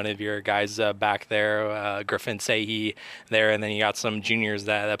 One of your guys back there, Griffin Sahi there, and then you got some juniors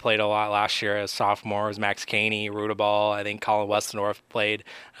that played a lot last year as sophomores, Max Caney, Rudaball, I think Colin Westendorf played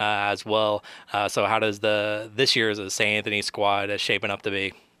as well. So how does this year's St. Anthony squad shaping up to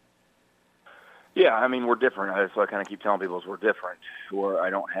be? Yeah, I mean, we're different. That's what I kind of keep telling people is we're different.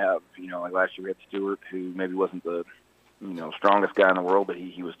 I don't have, like last year we had Stewart, who maybe wasn't the, strongest guy in the world, but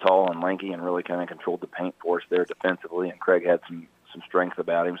he was tall and lanky and really kind of controlled the paint for us there defensively, and Craig had some strength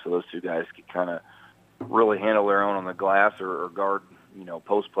about him, so those 2 guys could kind of really handle their own on the glass or guard,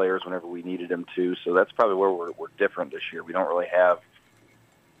 post players whenever we needed them to. So that's probably where we're different this year. We don't really have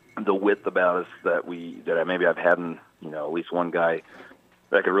the width about us that maybe I've had in, at least one guy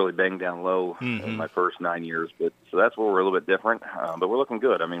that could really bang down low in my first 9 years. But so that's where we're a little bit different. But we're looking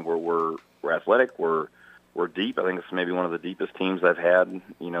good. I mean, we're athletic. We're deep. I think it's maybe one of the deepest teams I've had,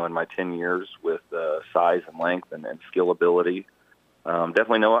 in my 10 years with size and length and skill ability.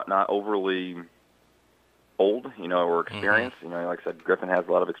 Definitely not overly old, or experienced. Like I said, Griffin has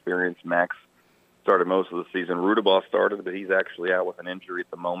a lot of experience. Max started most of the season. Rudaball started, but he's actually out with an injury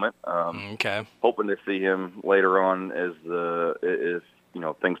at the moment. Hoping to see him later on as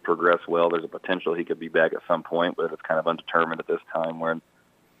things progress well. There's a potential he could be back at some point, but it's kind of undetermined at this time when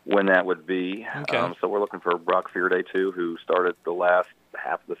that would be. So we're looking for Brock Fearday too, who started the last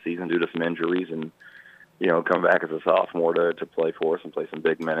half of the season due to some injuries and come back as a sophomore to play for us and play some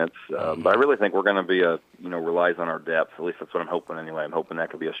big minutes. But I really think we're going to be relies on our depth. At least that's what I'm hoping anyway. I'm hoping that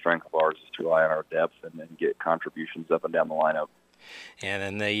could be a strength of ours is to rely on our depth and then get contributions up and down the lineup.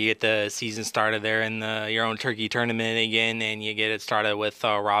 And then you get the season started there in your own turkey tournament again, and you get it started with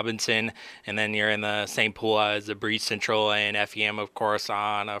Robinson, and then you're in the same pool as the Breeze Central and FEM, of course,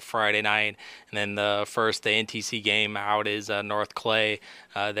 on a Friday night. And then the NTC game out is North Clay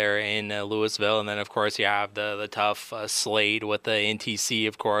there in Louisville. And then, of course, you have the tough slate with the NTC,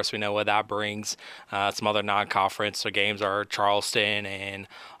 of course. We know what that brings. Some other non-conference games are Charleston and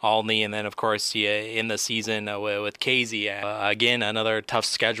Albany. And then, of course, you in the season with Casey. Again, another tough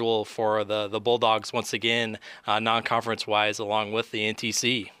schedule for the Bulldogs once again, non-conference-wise, along with the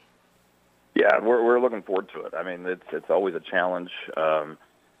NTC. Yeah, we're looking forward to it. I mean, it's always a challenge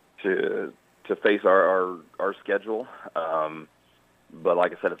to face our schedule. But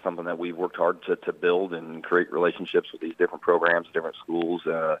like I said, it's something that we've worked hard to build and create relationships with these different programs, different schools,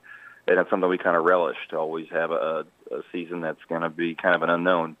 and it's something we kind of relish to always have a season that's going to be kind of an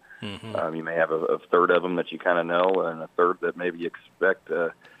unknown. Mm-hmm. You may have a third of them that you kind of know, and a third that maybe you expect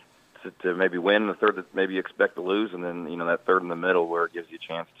to maybe win, and a third that maybe you expect to lose, and then that third in the middle where it gives you a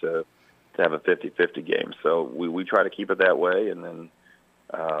chance to have a 50-50 game. So we try to keep it that way, and then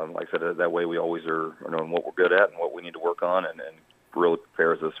like I said, that way we always are knowing what we're good at and what we need to work on, and really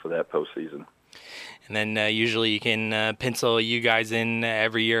prepares us for that postseason. And then usually you can pencil you guys in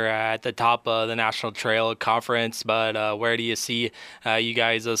every year at the top of the National Trail Conference, but where do you see you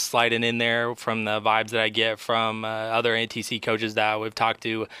guys sliding in there from the vibes that I get from other NTC coaches that we've talked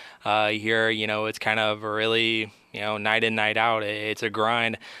to here? It's kind of really, night in, night out. It's a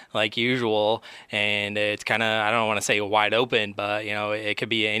grind like usual, and it's kind of, I don't want to say wide open, but, it could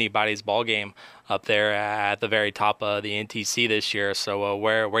be anybody's ball game up there at the very top of the NTC this year. So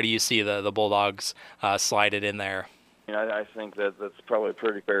where do you see the Bulldogs slided in there? I think that's probably a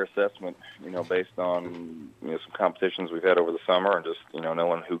pretty fair assessment, based on some competitions we've had over the summer, and just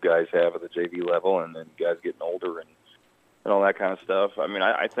knowing who guys have at the JV level, and then guys getting older and all that kind of stuff. I mean,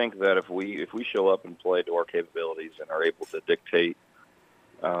 I think that if we show up and play to our capabilities and are able to dictate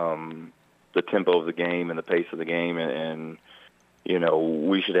the tempo of the game and the pace of the game, and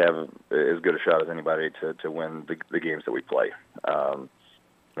we should have as good a shot as anybody to win the games that we play.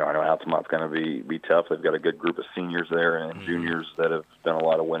 I know Altamont's going to be tough. They've got a good group of seniors there and juniors that have done a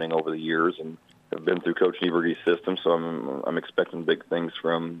lot of winning over the years and have been through Coach Nieberge's system. So I'm expecting big things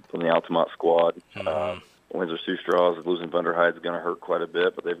from the Altamont squad. Windsor Sioux Straws losing Bunderheide is going to hurt quite a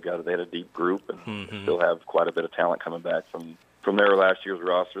bit, but they had a deep group and still have quite a bit of talent coming back from their last year's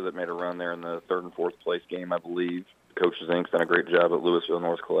roster that made a run there in the third and fourth place game, I believe. Coaches Inc.'s done a great job at Louisville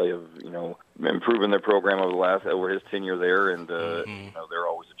North Clay of improving their program over his tenure there, and they're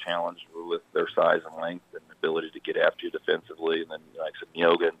always a challenge with their size and length and ability to get after you defensively. And then like I said,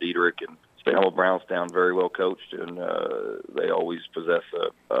 Neoga and Diederich and Stanwell Brownstown, very well coached, and they always possess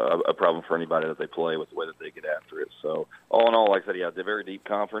a problem for anybody that they play with the way that they get after it. So all in all, like I said, they're a very deep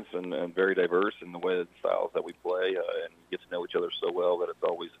conference and very diverse in the way that the styles that we play, and get to know each other so well that it's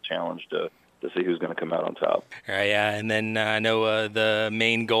always a challenge to see who's going to come out on top. All right, yeah, and then I know the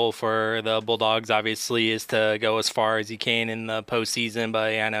main goal for the Bulldogs obviously is to go as far as you can in the postseason,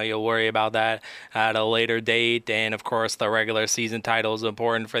 but I know you'll worry about that at a later date. And of course, the regular season title is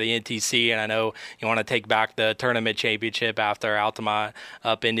important for the NTC, and I know you want to take back the tournament championship after Altamont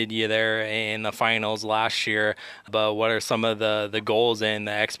upended you there in the finals last year. But what are some of the goals and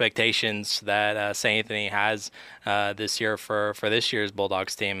the expectations that St. Anthony has this year for this year's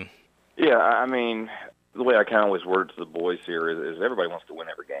Bulldogs team? Yeah, I mean, the way I kind of always word to the boys here is everybody wants to win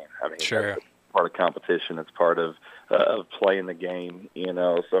every game. I mean, sure. That's part of competition. It's part of playing the game,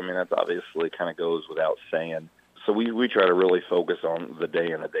 So, I mean, that's obviously kind of goes without saying. So we try to really focus on the day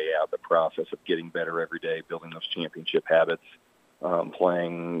in and the day out, the process of getting better every day, building those championship habits,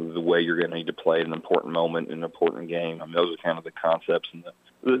 playing the way you're going to need to play at an important moment in an important game. I mean, those are kind of the concepts and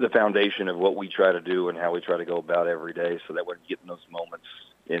the foundation of what we try to do and how we try to go about every day, so that when you get in those moments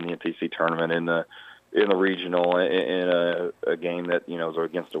in the NTC tournament, in the regional, in a game that is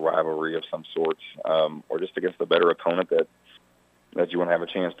against a rivalry of some sort, or just against a better opponent that you want to have a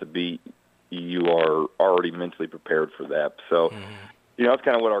chance to beat, you are already mentally prepared for that. So, that's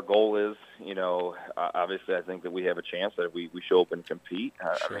kind of what our goal is. Obviously, I think that we have a chance that if we show up and compete.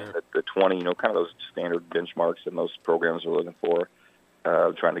 Sure. I mean, the 20, kind of those standard benchmarks that most programs are looking for,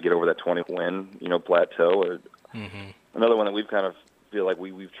 trying to get over that 20 win, plateau. Another one that we've kind of feel like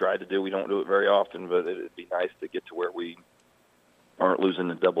we've tried to do. We don't do it very often, but it'd be nice to get to where we aren't losing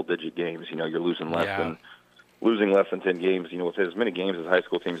in double-digit games. You're losing less than 10 games. With as many games as high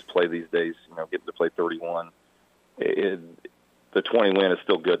school teams play these days, getting to play 31. The 20 win is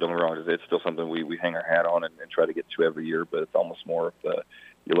still good. Don't get me wrong; it's still something we hang our hat on and try to get to every year. But it's almost more of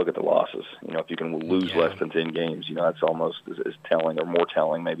you look at the losses. If you can lose less than 10 games, that's almost as telling or more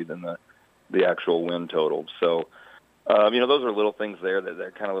telling maybe than the actual win total. So, those are little things there that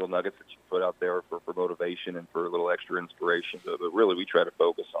are kind of little nuggets that you put out there for motivation and for a little extra inspiration. But really, we try to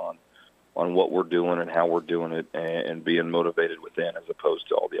focus on what we're doing and how we're doing it and being motivated within as opposed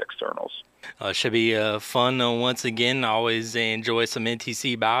to all the externals. Should be fun once again. I always enjoy some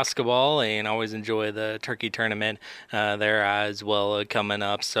NTC basketball and always enjoy the turkey tournament there as well coming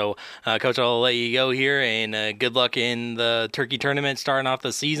up. So, Coach, I'll let you go here, and good luck in the turkey tournament starting off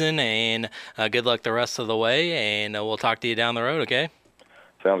the season, and good luck the rest of the way, and we'll talk to you down the road, okay?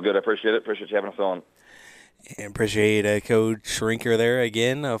 Sounds good. I appreciate it. Appreciate you having us on. And appreciate Coach Rincker there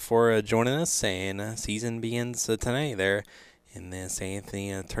again for joining us. And season begins tonight there in the St.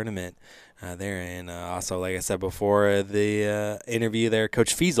 Anthony tournament there. And also, like I said before, the interview there,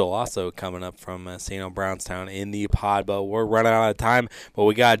 Coach Feezel also coming up from St. Brownstown in the pod. But we're running out of time. But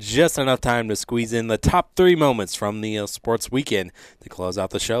we got just enough time to squeeze in the top 3 moments from the sports weekend to close out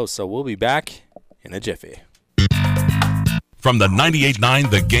the show. So we'll be back in a jiffy. From the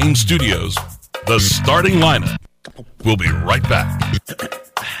 98.9 The Game Studios, the starting lineup. We'll be right back.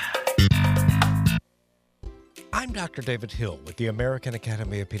 I'm Dr. David Hill with the American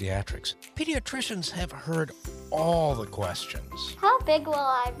Academy of Pediatrics. Pediatricians have heard all the questions. How big will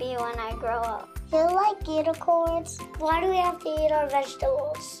I be when I grow up? Do you like unicorns? Why do we have to eat our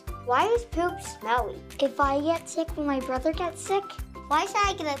vegetables? Why is poop smelly? If I get sick when my brother gets sick, why should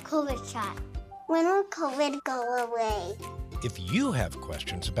I get a COVID shot? When will COVID go away? If you have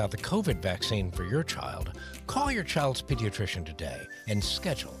questions about the COVID vaccine for your child, call your child's pediatrician today and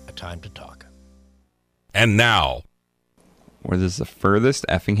schedule a time to talk. And now, what is the furthest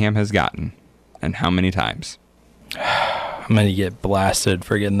Effingham has gotten, and how many times? I'm going to get blasted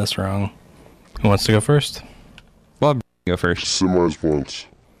for getting this wrong. Who wants to go first? Well, go first. Semis once.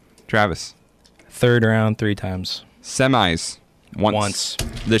 Travis. Third round, 3 times. Semis. Once.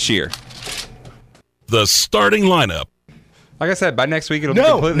 This year. The starting lineup. Like I said, by next week it'll be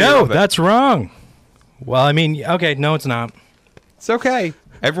completely No, that's wrong. Well, I mean, okay, no, it's not. It's okay.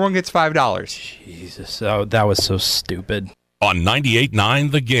 Everyone gets $5. Jesus, that was so stupid. On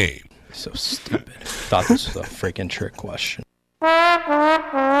 98.9 The Game. So stupid. Thought this was a freaking trick question.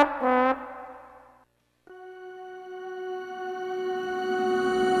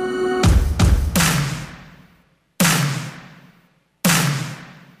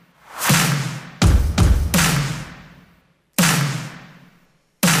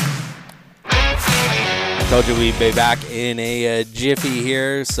 Told you we'd be back in a jiffy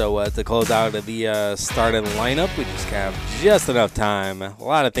here. So to close out of the starting lineup, we just have just enough time. A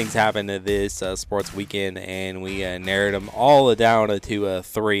lot of things happened to this sports weekend, and we narrowed them all down to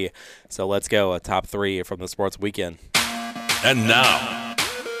 3. So let's go, top 3 from the sports weekend. And now,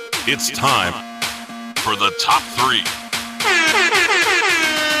 it's time for the top 3.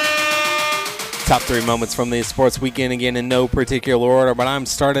 Top 3 moments from the sports weekend, again in no particular order, but I'm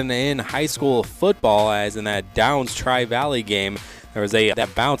starting in high school football, as in that Downs Tri-Valley game. There was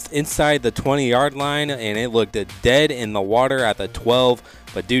that bounced inside the 20-yard line, and it looked dead in the water at the 12,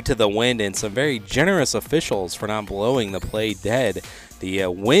 but due to the wind and some very generous officials for not blowing the play dead, the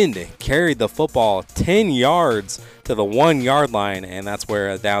wind carried the football 10 yards to the 1-yard line, and that's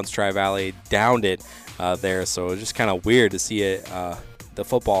where Downs Tri-Valley downed it there. So it was just kind of weird to see it, the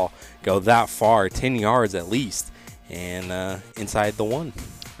football go that far, 10 yards at least, and inside the 1.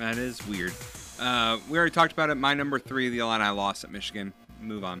 That is weird. We already talked about it. My number 3, the Illini lost at Michigan.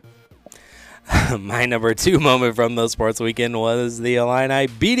 Move on. My number 2 moment from the sports weekend was the Illini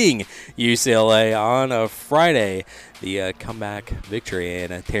beating UCLA on a Friday. The comeback victory,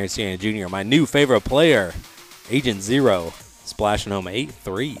 and Terrence Jr., my new favorite player, Agent Zero, splashing home 8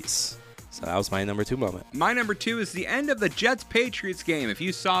 threes. So that was my number 2 moment. My number 2 is the end of the Jets-Patriots game. If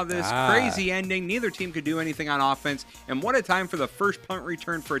you saw this crazy ending, neither team could do anything on offense. And what a time for the first punt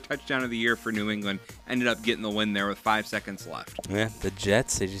return for a touchdown of the year for New England. Ended up getting the win there with 5 seconds left. Yeah, the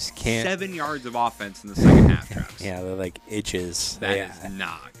Jets, they just can't. 7 yards of offense in the second half, Travis. Yeah, they're like itches. That is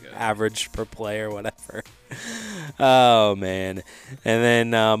not good. Average per play or whatever. Oh, man.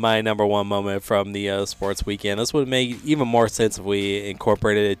 And then my number 1 moment from the sports weekend. This would make even more sense if we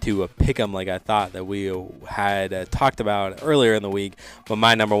incorporated it to a pick'em like I thought that we had talked about earlier in the week. But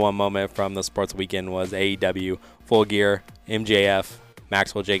my number 1 moment from the sports weekend was AEW Full Gear MJF.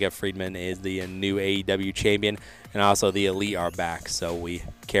 Maxwell Jacob Friedman is the new AEW champion. and also the Elite are back. So we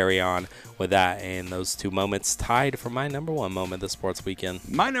carry on with that, and those two moments tied for my number one moment this sports weekend.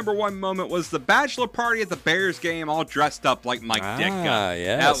 My number one moment was the bachelor party at the Bears game, all dressed up like Mike Ditka.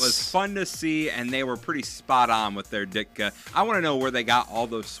 Yes. That was fun to see, and they were pretty spot on with their Ditka. I want to know where they got all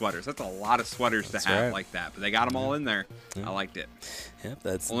those sweaters. That's a lot of sweaters to have like that, but they got them all in there. I liked it. Yep,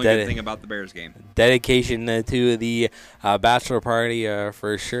 that's only good thing about the Bears game. Dedication to the bachelor party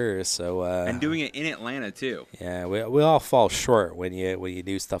for sure. So and doing it in Atlanta too. Yeah, we all fall short when you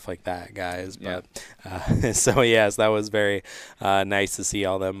do stuff like that, guys. But so yes, that was very nice to see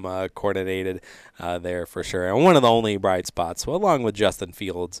all them coordinated there for sure. And one of the only bright spots, along with Justin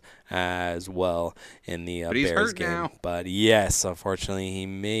Fields as well in the Bears game. Now. But yes, unfortunately, he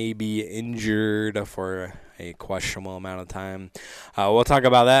may be injured for a questionable amount of time. We'll talk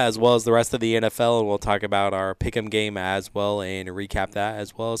about that as well as the rest of the NFL, and we'll talk about our Pick'em game as well and recap that,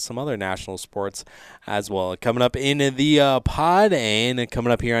 as well as some other national sports as well. Coming up in the pod and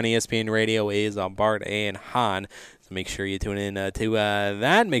coming up here on ESPN Radio is Bart and Han. So make sure you tune in to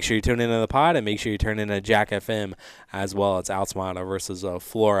that. Make sure you tune into the pod, and make sure you turn in to Jack FM as well. It's Altamont versus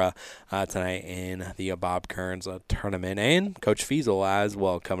Flora tonight in the Bob Kearns tournament, and Coach Feezel as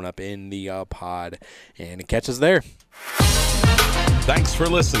well coming up in the pod. And catch us there. Thanks for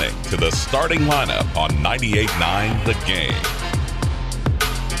listening to the starting lineup on 98.9 The Game.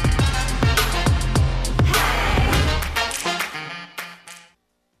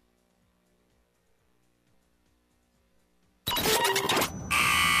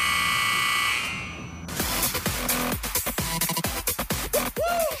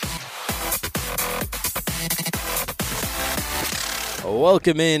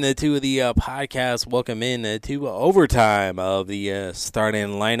 Welcome in to the podcast. Welcome in to overtime of the starting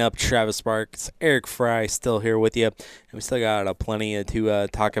lineup. Travis Sparks, Eric Fry still here with you. And we still got plenty to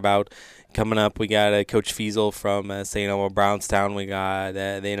talk about. Coming up, we got Coach Feezel from St. Elmo Brownstown. We got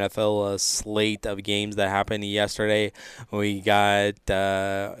the NFL slate of games that happened yesterday. We got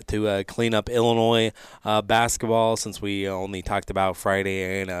to clean up Illinois basketball, since we only talked about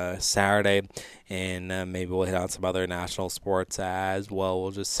Friday and Saturday. And maybe we'll hit on some other national sports as well.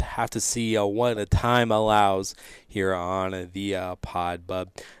 We'll just have to see what the time allows here on the pod. But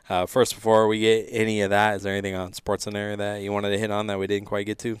first, before we get any of that, is there anything on sports in there that you wanted to hit on that we didn't quite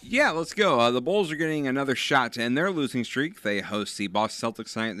get to? Yeah, let's go. The Bulls are getting another shot to end their losing streak. They host the Boston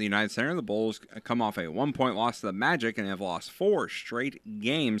Celtics tonight at the United Center. The Bulls come off a 1-point loss to the Magic and have lost 4 straight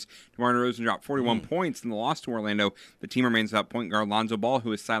games. DeMar DeRozan dropped 41 points in the loss to Orlando. The team remains without point guard Lonzo Ball,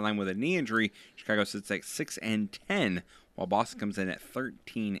 who is sidelined with a knee injury. Chicago sits at 6-10, while Boston comes in at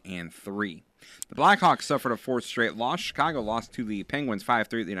 13-3. The Blackhawks suffered a 4th straight loss. Chicago lost to the Penguins 5-3 at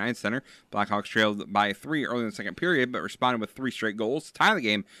the United Center. Blackhawks trailed by 3 early in the second period, but responded with 3 straight goals to tie the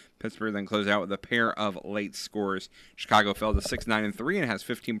game. Pittsburgh then closed out with a pair of late scores. Chicago fell to 6-9-3 and has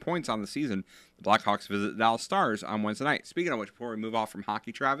 15 points on the season. The Blackhawks visit the Dallas Stars on Wednesday night. Speaking of which, before we move off from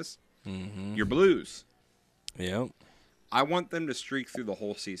hockey, Travis, your Blues. Yep. I want them to streak through the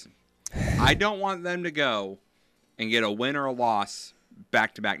whole season. I don't want them to go and get a win or a loss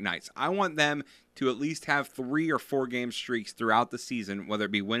back-to-back nights. I want them to at least have 3 or 4 game streaks throughout the season, whether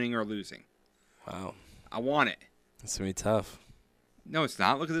it be winning or losing. Wow. I want it. It's going to be tough. No, it's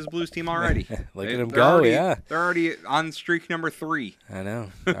not. Look at this Blues team already. Look at them go, They're already on streak number 3. I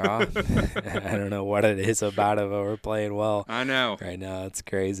know. They're off. I don't know what it is about it, but we're playing well. I know. Right now, it's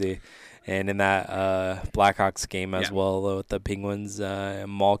crazy. And in that Blackhawks game as well with the Penguins,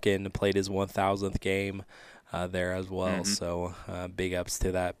 Malkin played his 1,000th game there as well. So big ups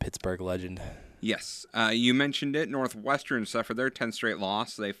to that Pittsburgh legend. Yes. You mentioned it. Northwestern suffered their 10th straight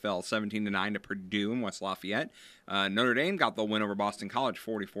loss. They fell 17-9 to Purdue and West Lafayette. Notre Dame got the win over Boston College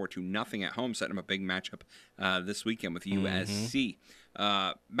 44-0 at home, setting up a big matchup this weekend with USC.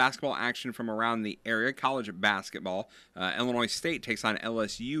 Basketball action from around the area. College basketball. Illinois State takes on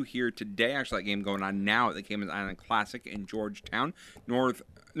LSU here today. Actually, that game going on now at the Cayman Island Classic in Georgetown.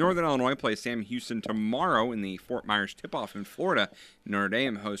 Northern Illinois plays Sam Houston tomorrow in the Fort Myers tip-off in Florida. Notre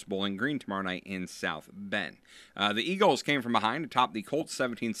Dame hosts Bowling Green tomorrow night in South Bend. The Eagles came from behind to top the Colts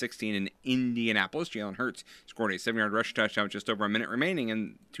 17-16 in Indianapolis. Jalen Hurts scored a 7-yard rush touchdown with just over a minute remaining,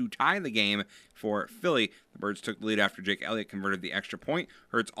 and to tie the game for Philly, the Birds took the lead after Jake Elliott converted the extra point.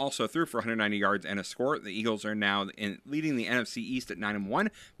 Hurts also threw for 190 yards and a score. The Eagles are now leading the NFC East at 9-1.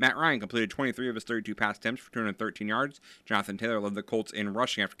 Matt Ryan completed 23 of his 32 pass attempts for 213 yards. Jonathan Taylor led the Colts in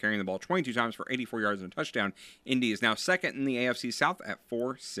rushing after carrying the ball 22 times for 84 yards and a touchdown. Indy is now second in the AFC South at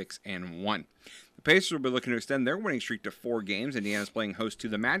 4-6-1. The The Pacers will be looking to extend their winning streak to 4 games. Indiana's playing host to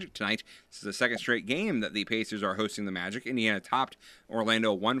the Magic tonight. This is the second straight game that the Pacers are hosting the Magic. Indiana topped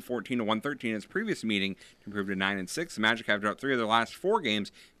Orlando 114-113 in its previous meeting to improve to 9-6. The Magic have dropped 3 of their last 4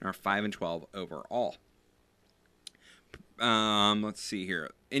 games and are 5-12 overall. Let's see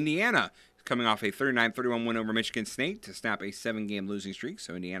here. Indiana coming off a 39-31 win over Michigan State to snap a 7-game losing streak.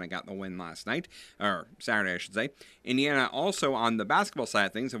 So Indiana got the win last night, or Saturday, I should say. Indiana also on the basketball side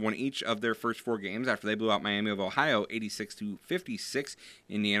of things have won each of their first 4 games after they blew out Miami of Ohio 86-56.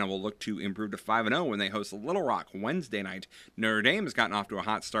 Indiana will look to improve to 5-0 when they host Little Rock Wednesday night. Notre Dame has gotten off to a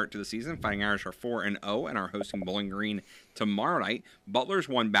hot start to the season. Fighting Irish are 4-0 and are hosting Bowling Green tomorrow night. Butler's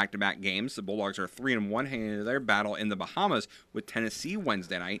won back-to-back games. The Bulldogs are 3-1 heading into their battle in the Bahamas with Tennessee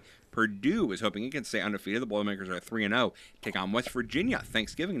Wednesday night. Purdue is hoping it can stay undefeated. The Boilermakers are 3-0. Take on West Virginia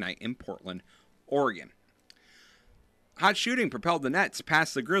Thanksgiving night in Portland, Oregon. Hot shooting propelled the Nets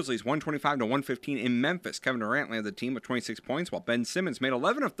past the Grizzlies 125-115 in Memphis. Kevin Durant led the team with 26 points, while Ben Simmons made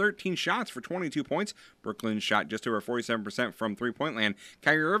 11 of 13 shots for 22 points. Brooklyn shot just over 47% from three-point land.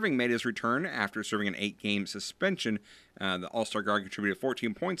 Kyrie Irving made his return after serving an 8-game suspension. The All-Star guard contributed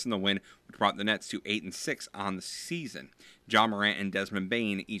 14 points in the win, which brought the Nets to 8-6 on the season. Ja Morant and Desmond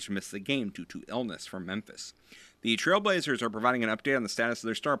Bane each missed the game due to illness from Memphis. The Trailblazers are providing an update on the status of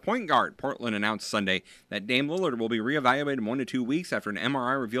their star point guard. Portland announced Sunday that Dame Lillard will be reevaluated in 1 to 2 weeks after an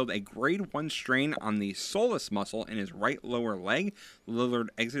MRI revealed a grade 1 strain on the soleus muscle in his right lower leg. Lillard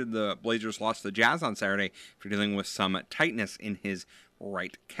exited the Blazers' loss to the Jazz on Saturday after dealing with some tightness in his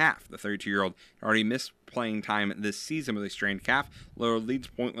right calf. The 32-year-old already missed playing time this season with a strained calf. Lillard leads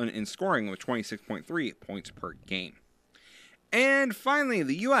Portland in scoring with 26.3 points per game. And finally,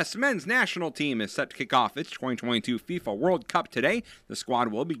 the U.S. men's national team is set to kick off its 2022 FIFA World Cup today. The squad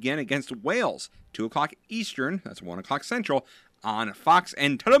will begin against Wales, 2 o'clock Eastern, that's 1 o'clock Central, on Fox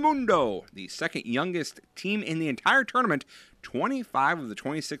and Telemundo. The second youngest team in the entire tournament, 25 of the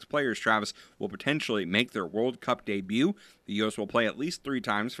 26 players, Travis, will potentially make their World Cup debut. The U.S. will play at least 3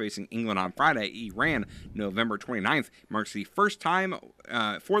 times, facing England on Friday, Iran November 29th. Marks the first time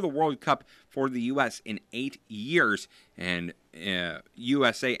for the World Cup for the U.S. in 8 years. And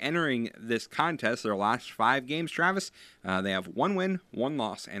USA entering this contest, their last 5 games, Travis, they have 1 win, 1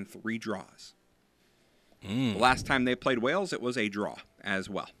 loss, and 3 draws. The last time they played Wales, it was a draw as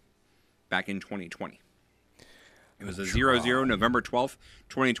well, back in 2020. It was a 0-0 November 12th,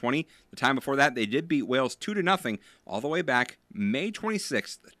 2020. The time before that, they did beat Wales 2-0 all the way back May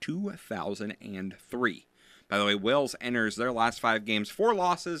 26th, 2003. By the way, Wales enters their last 5 games 4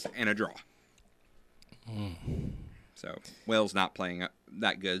 losses and a draw. So Wales not playing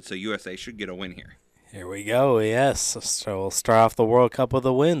that good, so USA should get a win here. Here we go, yes. So we'll start off the World Cup with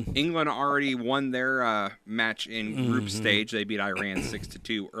a win. England already won their match in group stage. They beat Iran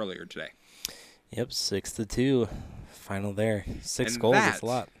 6-2 earlier today. Yep, 6-2. Final there. 6 goals, that's a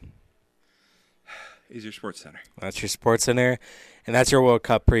lot. Is your Sports Center. That's your Sports Center, and that's your World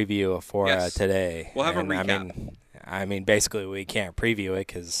Cup preview for today. We'll have a recap. I mean, basically we can't preview it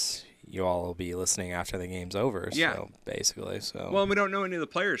because you all will be listening after the game's over. Yeah. So basically, Well, we don't know any of the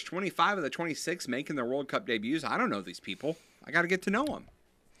players. 25 of the 26 making their World Cup debuts. I don't know these people. I got to get to know them.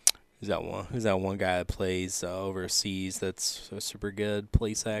 Who's that one guy that plays overseas that's so super good?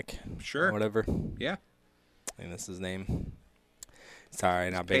 Plisak? Sure. Or whatever. Yeah. I think that's his name.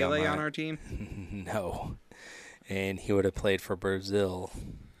 Sorry, not big Pele on our team? No. And he would have played for Brazil.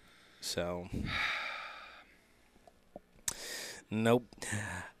 So, nope.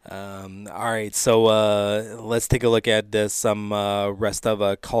 All right, so let's take a look at some rest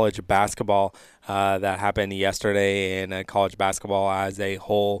of college basketball that happened yesterday in college basketball as a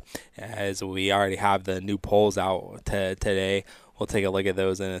whole, as we already have the new polls out today. We'll take a look at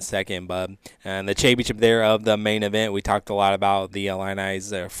those in a second. But the championship there of the main event, we talked a lot about the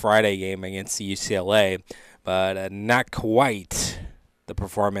Illini's Friday game against UCLA, but not quite the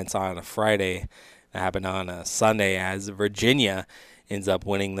performance on a Friday that happened on a Sunday as Virginia ends up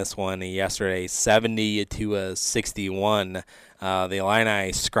winning this one yesterday, 70-61. The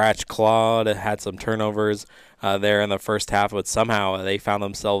Illini scratch-clawed, had some turnovers there in the first half, but somehow they found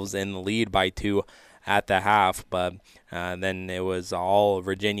themselves in the lead by 2 at the half. But then it was all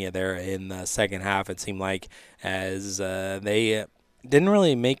Virginia there in the second half, it seemed like, as they didn't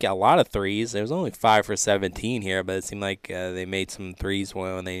really make a lot of threes. It was only 5 for 17 here, but it seemed like they made some threes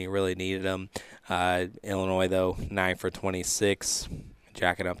when they really needed them. Illinois, though, 9 for 26,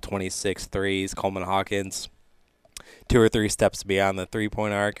 jacking up 26 threes. Coleman Hawkins, 2 or 3 steps beyond the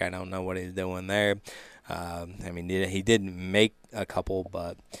three-point arc. I don't know what he's doing there. I mean, he did make a couple,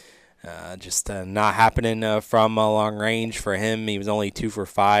 but Just not happening from long range for him. He was only 2 for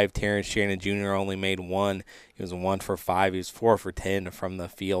 5. Terrence Shannon Jr. only made 1. He was 1 for 5. He was 4 for 10 from the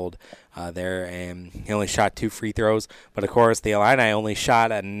field there, and he only shot 2 free throws. But, of course, the Illini only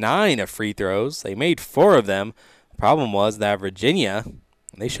shot 9 free throws. They made 4 of them. The problem was that Virginia,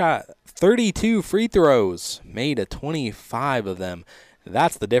 they shot 32 free throws, made 25 of them.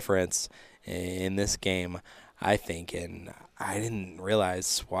 That's the difference in this game, I think, and I didn't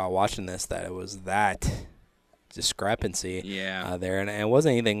realize while watching this that it was that discrepancy there. And it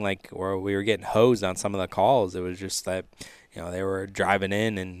wasn't anything like where we were getting hosed on some of the calls. It was just that, they were driving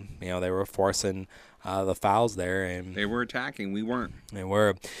in and, they were forcing the fouls there. And they were attacking. We weren't. They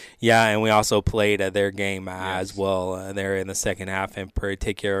were. Yeah, and we also played their game as well there in the second half in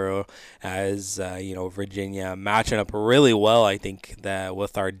particular as, Virginia matching up really well, I think, that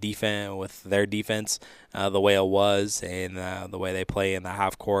with our defense, with their defense, the way it was and the way they play in the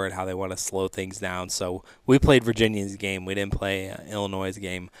half court, how they want to slow things down. So we played Virginia's game. We didn't play Illinois'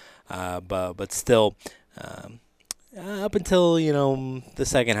 game, but still, up until, the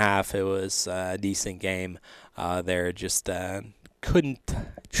second half, it was a decent game. There just couldn't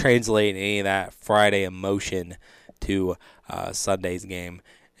translate any of that Friday emotion to Sunday's game,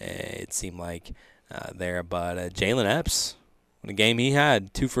 it seemed like there. But Jalen Epps, the game he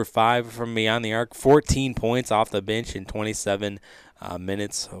had, 2 for 5 from beyond the arc, 14 points off the bench in 27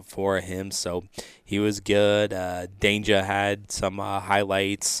 minutes for him. So he was good. Danger had some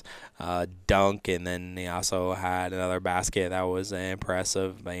highlights, dunk, and then he also had another basket that was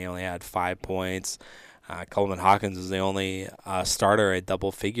impressive, but he only had 5 points. Coleman Hawkins was the only starter at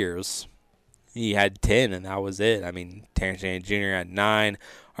double figures. He had 10, and that was it. I mean, Terrence Shannon Jr. had 9.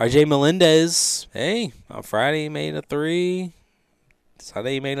 RJ Melendez, on Friday he made a 3.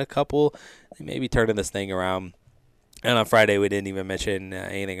 Sunday he made a couple. They may be turning this thing around. And on Friday, we didn't even mention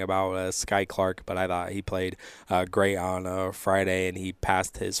anything about Sky Clark, but I thought he played great on Friday, and he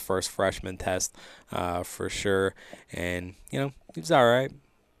passed his first freshman test for sure. And, he was all right.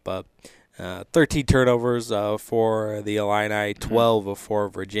 But 13 turnovers for the Illini, 12 for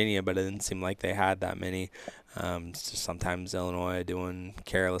Virginia, but it didn't seem like they had that many. It's just sometimes Illinois doing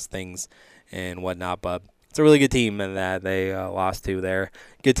careless things and whatnot, but it's a really good team that they lost to there.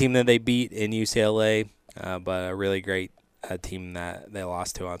 Good team that they beat in UCLA. But a really great team that they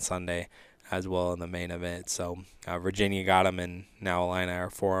lost to on Sunday as well in the main event. So Virginia got them, and now Illini are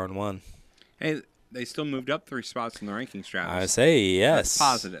 4-1. Hey, they still moved up 3 spots in the rankings, Travis. I say yes. That's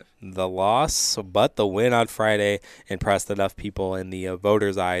positive. The loss, but the win on Friday impressed enough people in the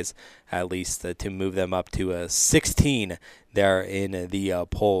voters' eyes, at least, to move them up to 16 there in the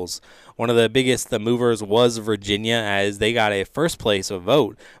polls. One of the biggest movers was Virginia, as they got a first-place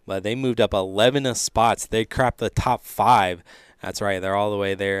vote, but they moved up 11 spots. They crapped the top 5. That's right. They're all the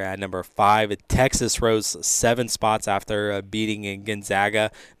way there at number 5. Texas rose 7 spots after beating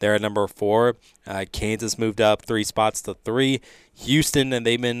Gonzaga. They're at number 4. Kansas moved up 3 spots to 3. Houston, and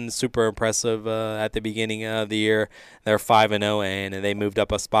they've been super impressive at the beginning of the year. They're 5-0, and they moved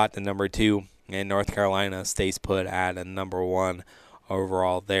up a spot to number 2. And North Carolina stays put at number 1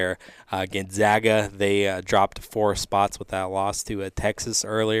 overall there. Gonzaga, they dropped 4 spots with that loss to Texas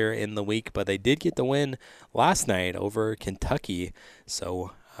earlier in the week, but they did get the win last night over Kentucky.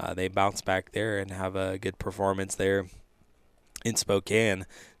 So they bounced back there and have a good performance there in Spokane.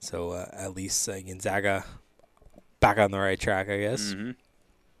 So at least Gonzaga back on the right track, I guess.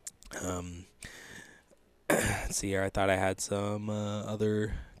 Mm-hmm. Let's see here. I thought I had some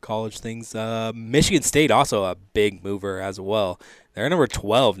other college things. Michigan State also a big mover as well. They're number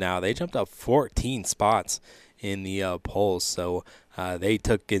 12 now. They jumped up 14 spots in the polls. So they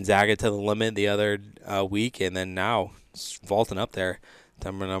took Gonzaga to the limit the other week, and then now vaulting up there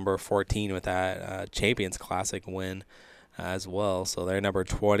to number 14 with that Champions Classic win as well. So they're number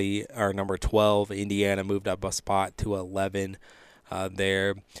 20 or number 12. Indiana moved up a spot to 11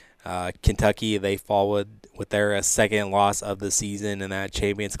 there. Kentucky, they followed with their second loss of the season in that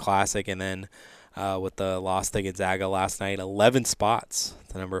Champions Classic, and then with the loss to Gonzaga last night, 11 spots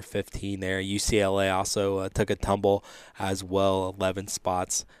to number 15 there. UCLA also took a tumble as well, 11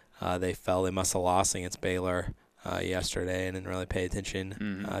 spots. They fell. They must have lost against Baylor yesterday and didn't really pay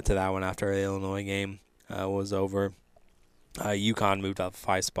attention to that one after the Illinois game was over. UConn moved up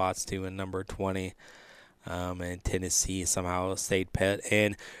 5 spots to number 20. And Tennessee somehow stayed pet.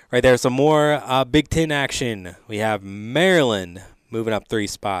 And right there, some more Big Ten action. We have Maryland moving up 3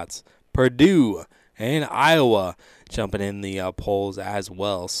 spots. Purdue and Iowa jumping in the polls as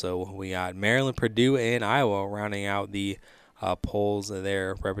well. So we got Maryland, Purdue, and Iowa rounding out the polls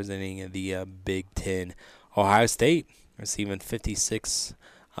there, representing the Big Ten. Ohio State receiving 56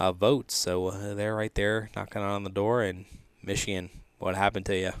 votes. So they're right there knocking on the door. And Michigan, what happened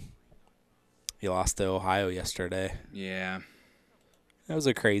to you? You lost to Ohio yesterday. Yeah. That was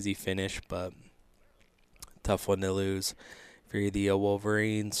a crazy finish, but tough one to lose. If you're the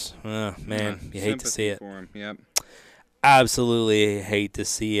Wolverines, man, you hate to see it. For 'em. Yep. Absolutely hate to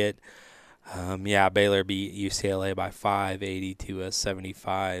see it. Baylor beat UCLA by 5,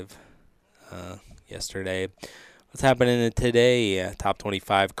 80-75 yesterday. What's happening today? Top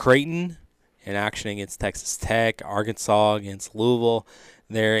 25. Creighton in action against Texas Tech. Arkansas against Louisville.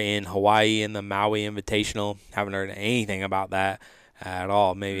 They're in Hawaii in the Maui Invitational. Haven't heard anything about that at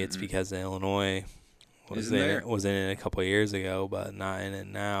all. Maybe it's because Illinois was in it a couple of years ago, but not in it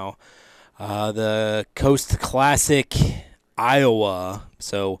now. The Coast Classic, Iowa.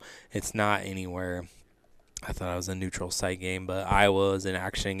 So it's not anywhere. I thought it was a neutral site game, but Iowa is in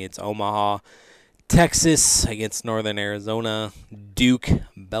action against Omaha. Texas against Northern Arizona. Duke,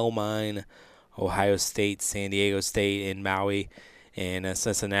 Belmine, Ohio State, San Diego State in Maui, and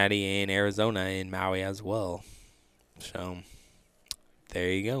Cincinnati and Arizona in Maui as well. So there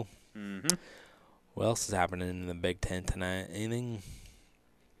you go. Mm-hmm. What else is happening in the Big Ten tonight? Anything?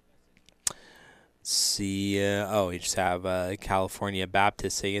 See, you just have California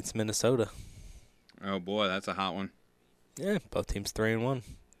Baptist against Minnesota. Oh, boy, that's a hot one. Yeah, both teams 3-1.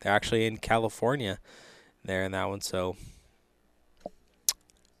 They're actually in California there in that one, so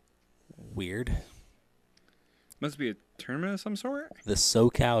weird. Must be a tournament of some sort? The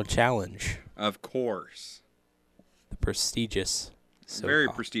SoCal Challenge. Of course. The prestigious SoCal. Very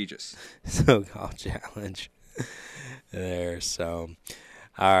prestigious. SoCal Challenge there, so...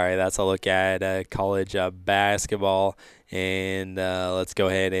 All right, that's a look at college basketball, and let's go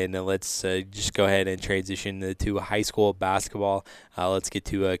ahead and just go ahead and transition to high school basketball. Let's get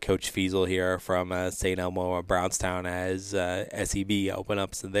to Coach Feezel here from St. Elmo Brownstown as SEB open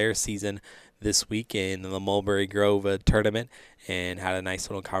up their season this week in the Mulberry Grove tournament, and had a nice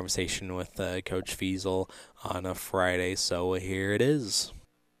little conversation with Coach Feezel on a Friday. So here it is.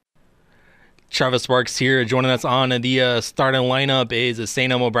 Travis Sparks here. Joining us on the starting lineup is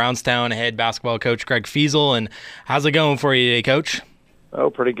St. Elmo Brownstown head basketball coach Greg Feezel. And how's it going for you today, Coach? Oh,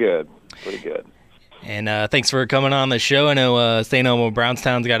 pretty good. Pretty good. And thanks for coming on the show. I know St. Elmo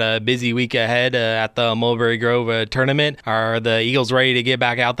Brownstown's got a busy week ahead at the Mulberry Grove tournament. Are the Eagles ready to get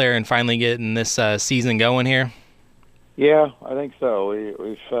back out there and finally getting this season going here? Yeah, I think so.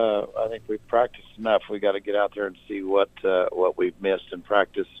 I think we've practiced enough. We got to get out there and see what we've missed in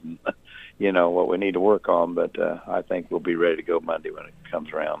practice and what we need to work on. But I think we'll be ready to go Monday when it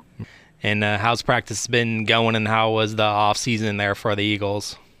comes around. And how's practice been going, and how was the off season there for the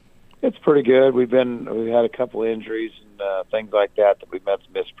Eagles? It's pretty good. We've had a couple of injuries and things like that we've had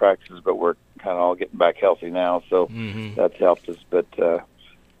some missed practices, but we're kind of all getting back healthy now, so that's helped us. But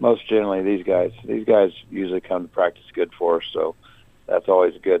most generally, these guys usually come to practice good for us, so that's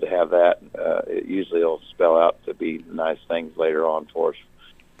always good to have that. It usually will spell out to be nice things later on for us.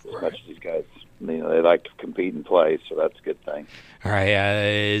 As much as these guys, they like to compete and play, so that's a good thing. All right,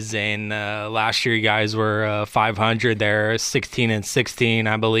 and last year you guys were 500 there, 16-16,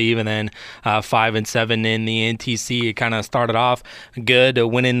 I believe, and then 5-7 in the NTC. It kind of started off good,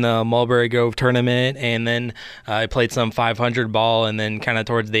 winning the Mulberry Grove tournament, and then I played some 500 ball, and then kind of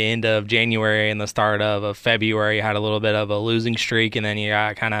towards the end of January and the start of February, you had a little bit of a losing streak, and then you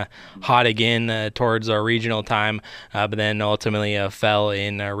got kind of hot again towards our regional time, but then ultimately fell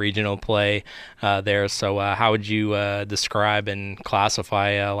in regional play there. So how would you describe and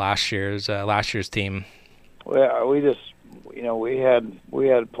classify last year's team? Well, we just we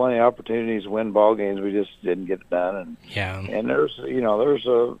had plenty of opportunities to win ball games. We just didn't get it done. And there's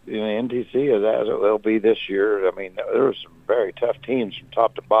NTC as it will be this year. I mean, there were some very tough teams from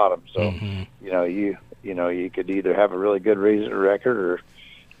top to bottom. So you could either have a really good record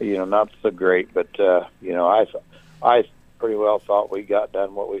or not so great. But I pretty well thought we got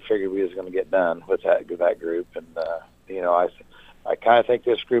done what we figured we was going to get done with that group, and I kind of think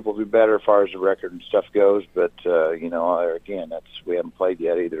this group will be better as far as the record and stuff goes, but again, we haven't played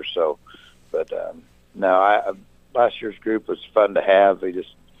yet either. So, but last year's group was fun to have. We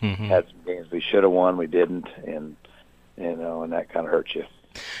just had some games we should have won, we didn't, and and that kind of hurts you.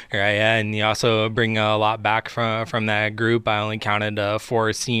 Right, yeah, and you also bring a lot back from that group. I only counted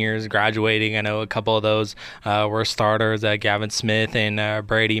 4 seniors graduating. I know a couple of those were starters, Gavin Smith and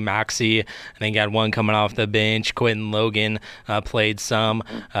Brady Maxey. I think you had one coming off the bench. Quentin Logan played some,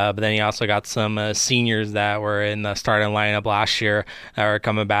 but then you also got some seniors that were in the starting lineup last year that are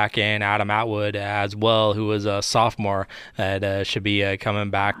coming back, and Adam Atwood as well, who was a sophomore that should be coming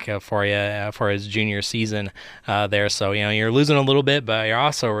back for you for his junior season there. So, you're losing a little bit, but you're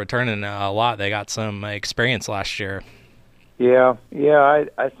also returning a lot. They got some experience last year. Yeah.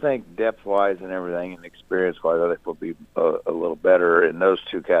 I think depth-wise and everything, and experience-wise, I think we'll be a little better in those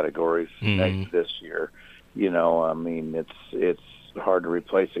two categories this year. I mean, it's hard to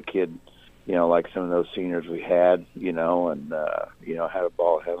replace a kid, like some of those seniors we had, and had a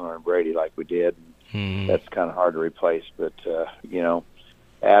ball Heather and Brady like we did. That's kind of hard to replace, but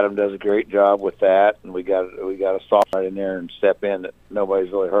Adam does a great job with that, and we got a sophomore in there and step in that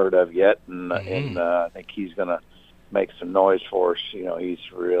nobody's really heard of yet, and I think he's going to make some noise for us. He's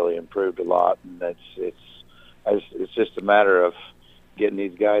really improved a lot, and it's just a matter of getting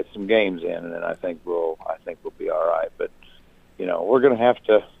these guys some games in, and then I think we'll be all right. But we're going to have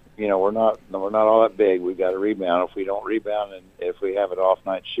to. We're not all that big. We got to rebound. If we don't rebound, and if we have an off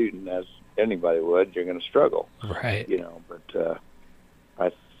night shooting, as anybody would, you're going to struggle. Right. But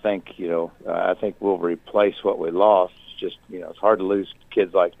I think we'll replace what we lost. Just it's hard to lose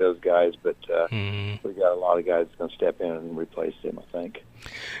kids like those guys, but we got a lot of guys that's going to step in and replace them, I think.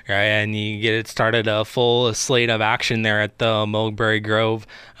 Right, and you get it started a full slate of action there at the Mulberry Grove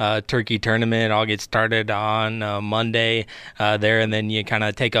Turkey Tournament. I'll get started on Monday there, and then you kind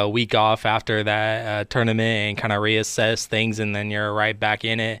of take a week off after that tournament and kind of reassess things, and then you're right back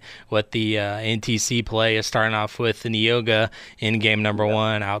in it with the NTC play, starting off with Neoga in game number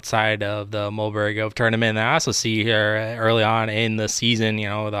 1 outside of the Mulberry Grove Tournament. And I also see here early on in the season,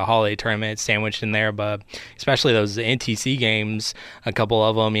 the holiday tournament sandwiched in there, but especially those NTC games, a couple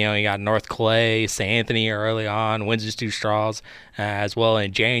of them, you got North Clay, St. Anthony early on, Windsor Two Straws as well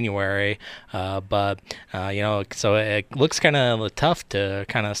in January. So it looks kind of tough to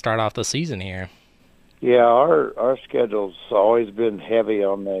kind of start off the season here. Yeah, our schedule's always been heavy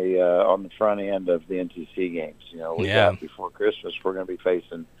on the front end of the NTC games. We got before Christmas, we're going to be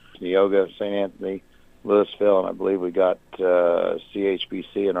facing Neoga, St. Anthony, Louisville, and I believe we got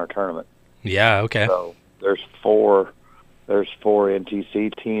CHBC in our tournament. Yeah, okay. So there's four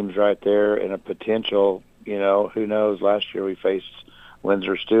NTC teams right there, and a potential, who knows, last year we faced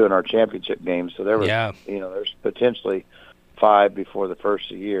Windsor Stew in our championship game, so there was, there's potentially 5 before the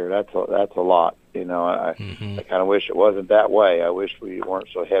first of the year. That's a lot. I kind of wish it wasn't that way. I wish we weren't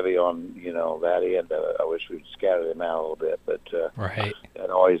so heavy on, that end of it. I wish we'd scatter them out a little bit, but right.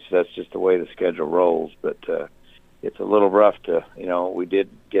 That's just the way the schedule rolls, but it's a little rough to, we did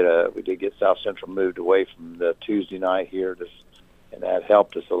get South Central moved away from the Tuesday night here, and that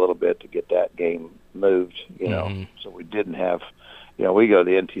helped us a little bit to get that game moved, so we didn't have, we go to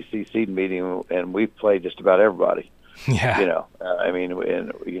the NTC seed meeting and we play just about everybody. Yeah.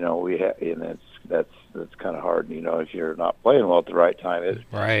 We have, and that's kind of hard, if you're not playing well at the right time,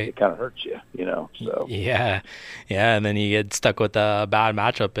 it kind of hurts you, so. Yeah, and then you get stuck with a bad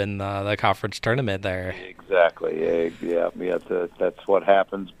matchup in the conference tournament there. Exactly, yeah, that's what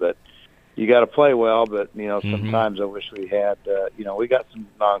happens, but you got to play well, but, sometimes I wish we had, we got some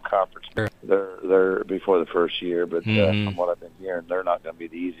non-conference. They're before the first year, but from what I've been hearing, they're not going to be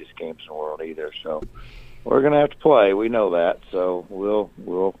the easiest games in the world either, so. We're going to have to play. We know that, so we'll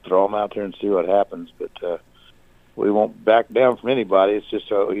throw them out there and see what happens. But we won't back down from anybody. It's just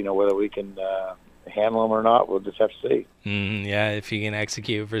whether we can handle them or not. We'll just have to see. Yeah, if you can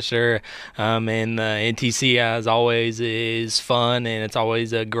execute for sure. And NTC, as always, is fun, and it's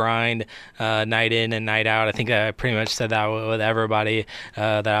always a grind, night in and night out. I think I pretty much said that with everybody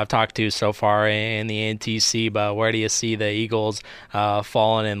that I've talked to so far in the NTC. But where do you see the Eagles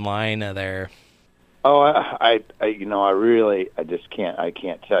falling in line there? Oh, I just can't. I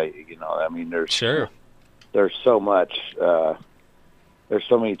can't tell you. I mean, there's so much. There's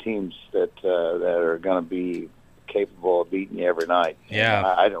so many teams that are going to be capable of beating you every night. Yeah.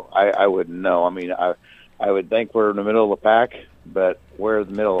 I wouldn't know. I mean, I would think we're in the middle of the pack, but where the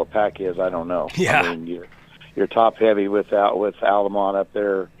middle of the pack is, I don't know. Yeah. I mean, you're top heavy with Altamont up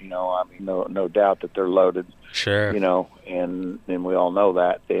there. No doubt that they're loaded. Sure. And we all know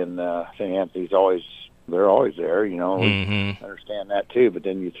that. And St. Anthony's they're always there. We understand that too. But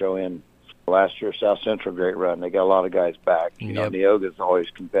then you throw in last year South Central, great run. They got a lot of guys back. Neoga's always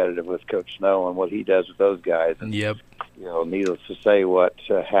competitive with Coach Snow and what he does with those guys. And, needless to say, what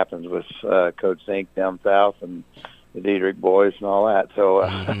happens with Coach Zink down south and the Diedrich boys and all that. So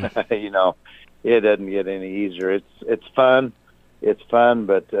it doesn't get any easier. It's fun. It's fun,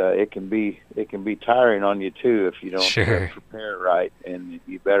 but it can be tiring on you too if you don't prepare right, and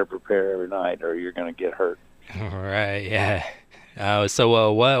you better prepare every night or you're going to get hurt. Right, yeah.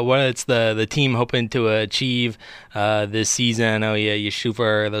 So what's the team hoping to achieve this season? I know you shoot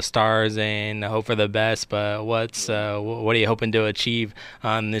for the stars and hope for the best, but what are you hoping to achieve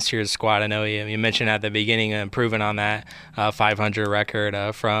on this year's squad? I know you mentioned at the beginning improving on that 500 record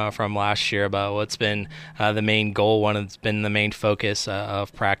from last year, but what's been the main goal? What's been the main focus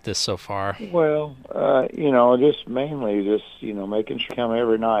of practice so far? Well, just mainly making sure come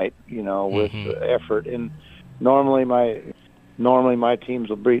every night, with effort. And normally my teams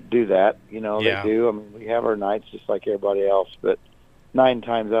will do that. They do. I mean, we have our nights just like everybody else, but 9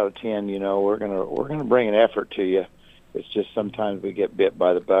 times out of 10, we're gonna bring an effort to you. It's just sometimes we get bit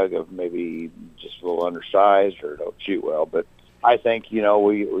by the bug of maybe just a little undersized or don't shoot well. But I think we go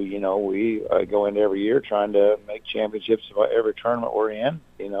into every year trying to make championships of every tournament we're in.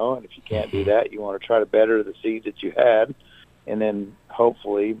 And if you can't do that, you want to try to better the seed that you had, and then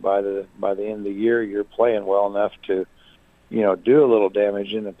hopefully by the end of the year you're playing well enough to do a little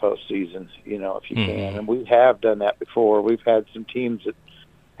damage in the postseason, if you can. And we have done that before. We've had some teams that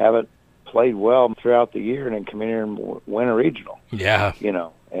haven't played well throughout the year and then come in here and win a regional. Yeah.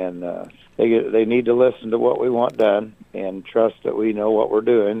 And they need to listen to what we want done and trust that we know what we're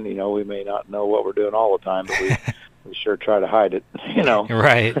doing. We may not know what we're doing all the time, but we sure try to hide it,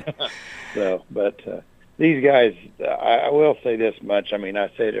 Right. But these guys, I will say this much. I mean, I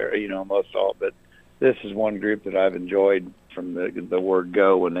say it, most all, but this is one group that I've enjoyed from the word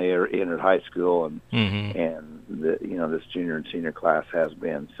go when they entered high school, and this junior and senior class has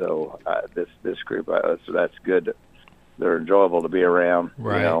been. So this group, so that's good. They're enjoyable to be around,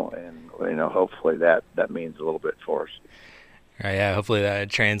 right. And hopefully that means a little bit for us. Right, yeah, hopefully that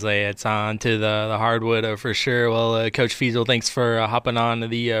translates on to the hardwood for sure. Well, Coach Feezel, thanks for hopping on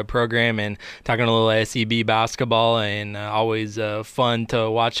the program and talking a little SEB basketball, and always fun to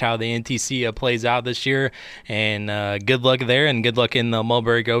watch how the NTC plays out this year. And good luck there, and good luck in the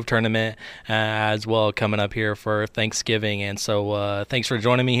Mulberry Grove tournament as well coming up here for Thanksgiving. And so thanks for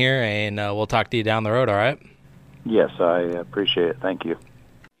joining me here, and we'll talk to you down the road, all right? Yes, I appreciate it. Thank you.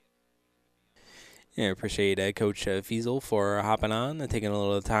 Yeah, appreciate Coach Feezel for hopping on and taking a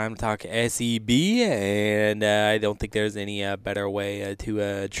little time to talk SEB, and I don't think there's any better way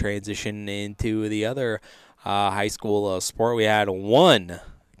to transition into the other high school sport. We had one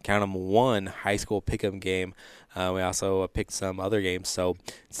high school pick'em game. We also picked some other games, so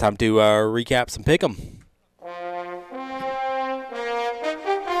it's time to recap some pick'em.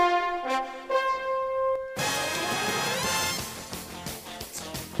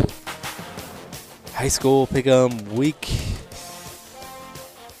 High school pick'em week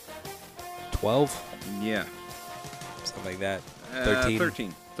 12? Yeah. Something like that.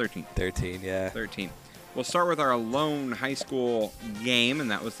 13. 13, yeah. 13. We'll start with our lone high school game,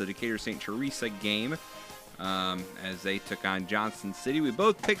 and that was the Decatur St. Teresa game as they took on Johnson City. We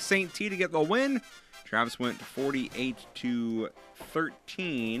both picked St. T to get the win. Travis went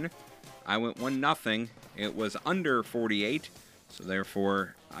 48-13. I went 1-0. It was under 48, so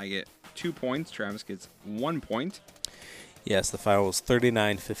therefore I get 2 points. Travis gets 1 point. Yes, the final was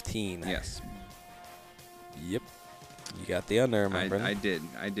 39-15. Yes. Yep. You got the under, my friend. I did.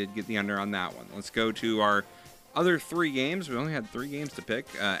 I did get the under on that one. Let's go to our other 3 games. We only had 3 games to pick.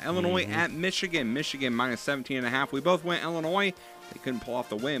 Illinois at Michigan. Michigan minus 17.5. We both went Illinois. They couldn't pull off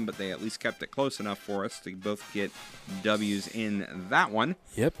the win, but they at least kept it close enough for us to both get W's in that one.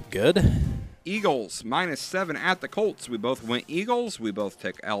 Yep, good. Eagles -7 at the Colts. We both went Eagles. We both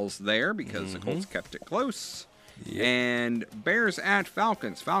took L's there because the Colts kept it close. Yep. And Bears at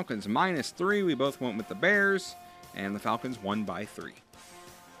Falcons. Falcons -3. We both went with the Bears, and the Falcons won by 3.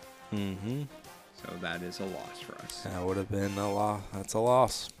 So that is a loss for us. That would have been a loss. That's a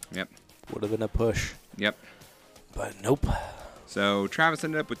loss. Yep. Would have been a push. Yep. But nope. So Travis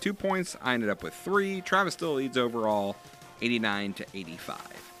ended up with 2 points. I ended up with 3. Travis still leads overall 89-85.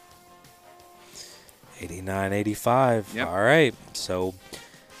 89-85. Yep. All right. So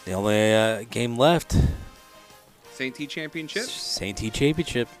the only game left. St. T Championship. St. T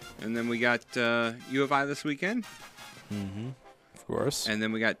Championship. And then we got U of I this weekend. Of course. And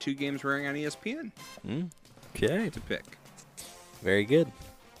then we got 2 games running on ESPN. Okay. To pick. Very good.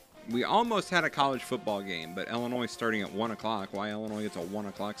 We almost had a college football game, but Illinois starting at 1 o'clock. Why Illinois gets a 1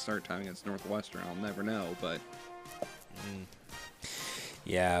 o'clock start time against Northwestern, I'll never know, but...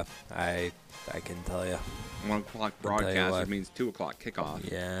 Yeah, I can tell you. 1 o'clock broadcaster means 2 o'clock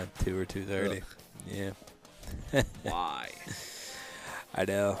kickoff. Yeah, 2 or 2:30. Yeah. Why? I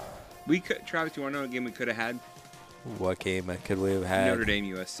know. We could, Travis, do you want to know what game we could have had? What game could we have had? Notre Dame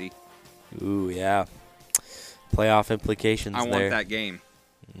USC. Ooh, yeah. Playoff implications I there. want that game.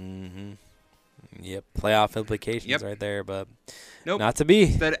 Yep, playoff implications right there, but nope. Not to be.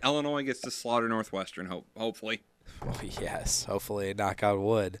 Instead, Illinois gets to slaughter Northwestern, hopefully. Oh, yes, hopefully, knock on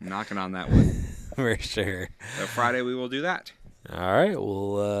wood. Knocking on that wood. For sure. So Friday we will do that. All right,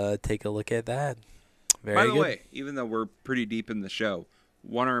 we'll take a look at that. By the way, even though we're pretty deep in the show,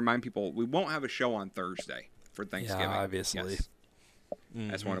 want to remind people we won't have a show on Thursday for Thanksgiving. Yeah, obviously. Yes.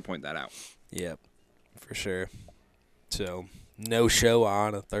 I just want to point that out. Yep, for sure. So, no show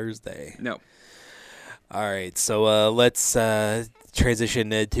on a Thursday. No. All right, so let's transition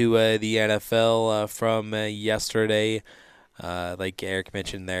to the NFL from yesterday. Like Eric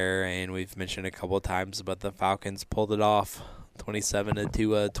mentioned there, and we've mentioned a couple of times, but the Falcons pulled it off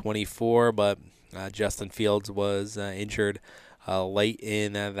 27-24, but Justin Fields was injured late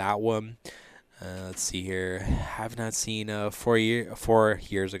in that one. Let's see here. Have not seen 4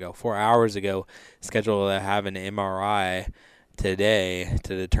 hours ago scheduled to have an MRI today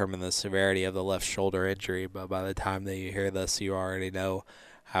to determine the severity of the left shoulder injury, but by the time that you hear this, you already know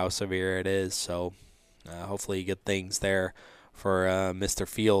how severe it is. So hopefully good things there for Mr.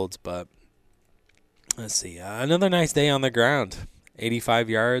 Fields. But let's see. Another nice day on the ground.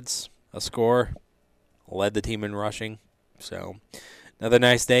 85 yards, a score. Led the team in rushing. So another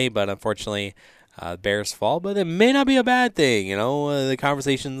nice day, but unfortunately Bears fall. But it may not be a bad thing. You know, the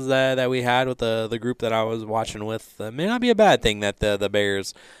conversations that we had with the group that I was watching with may not be a bad thing that the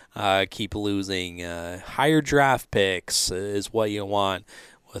Bears keep losing. Higher draft picks is what you want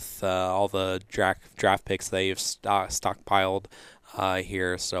with all the draft picks they've stockpiled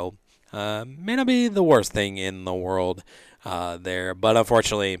here. So may not be the worst thing in the world there. But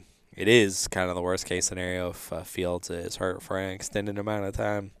unfortunately, it is kind of the worst case scenario if Fields is hurt for an extended amount of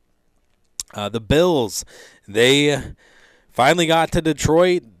time. The Bills, they finally got to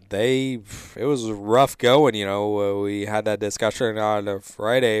Detroit. It was rough going, you know. We had that discussion on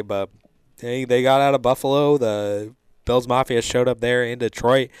Friday, but they got out of Buffalo. The Bills Mafia showed up there in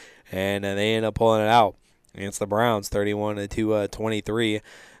Detroit, and they ended up pulling it out against the Browns, 31-23.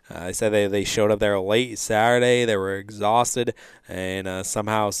 They said they showed up there late Saturday. They were exhausted, and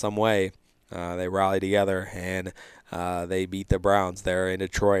somehow, some way, they rallied together, and they beat the Browns there in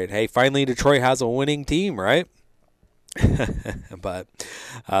Detroit. Hey, finally Detroit has a winning team, right? But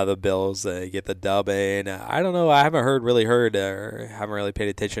the Bills get the dub, and I don't know. I haven't really heard or haven't really paid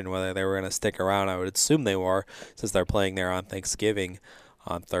attention whether they were going to stick around. I would assume they were, since they're playing there on Thanksgiving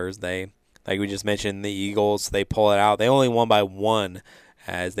on Thursday. Like we just mentioned, the Eagles, they pull it out. They only won by 1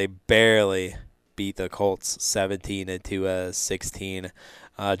 as they barely beat the Colts 17-16.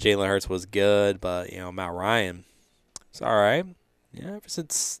 Jalen Hurts was good, but, you know, Matt Ryan, it's all right. Yeah, ever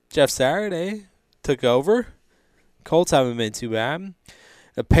since Jeff Saturday took over, Colts haven't been too bad.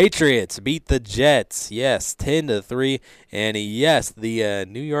 The Patriots beat the Jets, yes, 10-3. And, yes, the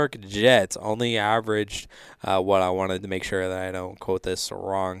New York Jets only averaged what I wanted to make sure that I don't quote this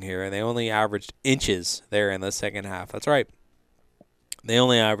wrong here. They only averaged inches there in the second half. That's right. They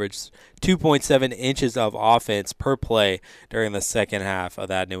only averaged 2.7 inches of offense per play during the second half of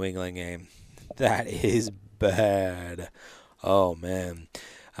that New England game. That is bad. Oh, man.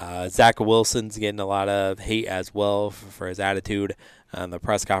 Zach Wilson's getting a lot of hate as well for his attitude on the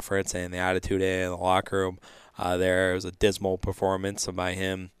press conference and the attitude in the locker room. There was a dismal performance by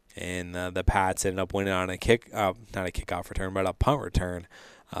him, and the Pats ended up winning on a not a kickoff return, but a punt return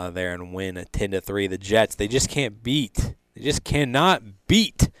there and win 10-3. The Jets, they just can't beat. They just cannot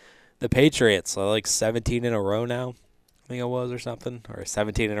beat the Patriots. So like 17 in a row now, I think it was, or something. Or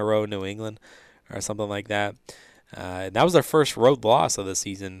 17 in a row in New England or something like that. That was their first road loss of the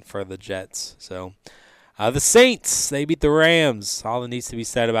season for the Jets. So the Saints, they beat the Rams. All that needs to be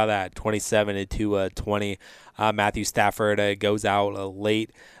said about that, 27-20. Matthew Stafford goes out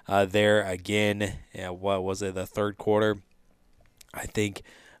late there again. What was it, the third quarter, I think.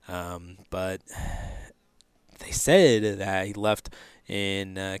 But they said that he left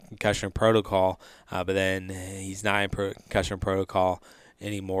in concussion protocol, but then he's not in concussion protocol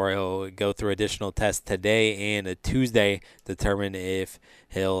anymore. He'll go through additional tests today and Tuesday to determine if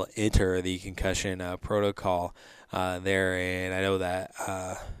he'll enter the concussion protocol there. And I know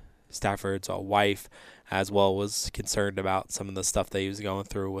that Stafford's wife as well was concerned about some of the stuff that he was going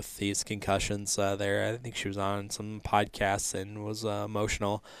through with these concussions there. I think she was on some podcasts and was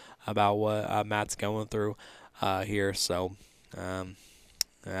emotional about what Matt's going through here. So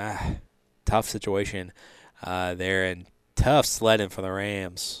tough situation there, and tough sledding for the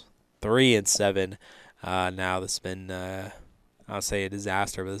Rams. 3-7. Now this has been, I'll say a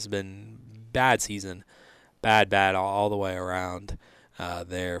disaster, but this has been bad season. Bad all the way around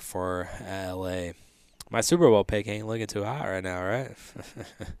there for LA. My Super Bowl pick ain't looking too hot right now, right?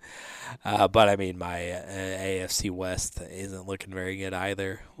 But, I mean, my AFC West isn't looking very good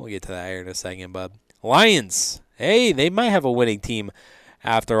either. We'll get to that here in a second. But Lions, hey, they might have a winning team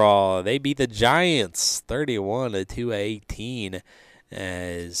after all. They beat the Giants 31-18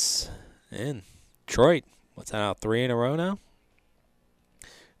 in Detroit. What's that now, 3 in a row now?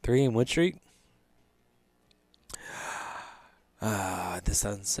 3-game win streak? This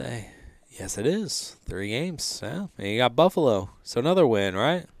doesn't say. Yes, it is. 3 games. Yeah. And you got Buffalo. So another win,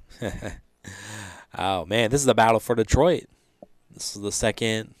 right? Oh, man, this is the battle for Detroit. This is the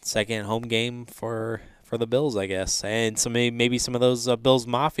second home game for the Bills, I guess. And so maybe some of those Bills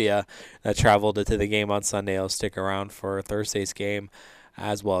Mafia that traveled to the game on Sunday will stick around for Thursday's game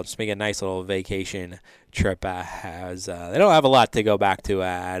as well. Just make a nice little vacation trip as they don't have a lot to go back to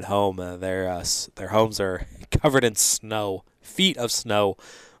at home. Their homes are covered in snow, feet of snow.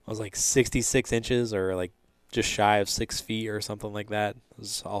 It was like 66 inches or like just shy of 6 feet or something like that. It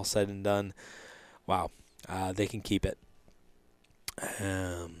was all said and done. Wow, they can keep it.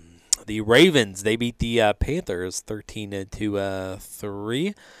 The Ravens, they beat the Panthers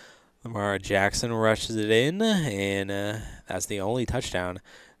 13-3. Lamar Jackson rushes it in, and that's the only touchdown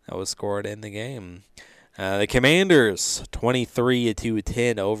that was scored in the game. The Commanders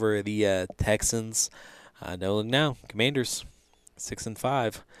 23-10 over the Texans. No, now Commanders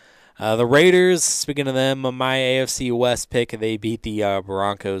 6-5. The Raiders, speaking of them, my AFC West pick, they beat the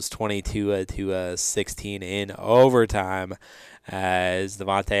Broncos 22-16 in overtime as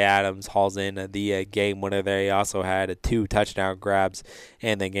Devontae Adams hauls in the game winner. They also had 2 touchdown grabs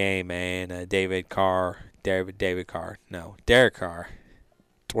in the game, and Derek Carr, 23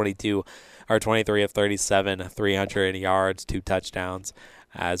 of 37, 300 yards, 2 touchdowns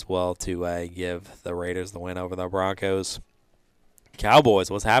as well to give the Raiders the win over the Broncos. Cowboys,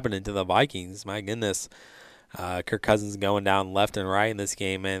 what's happening to the Vikings? My goodness. Kirk Cousins going down left and right in this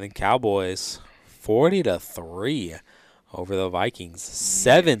game, and the Cowboys 40-3 over the Vikings.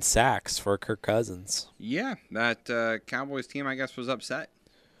 7 sacks for Kirk Cousins. Yeah, that Cowboys team, I guess, was upset.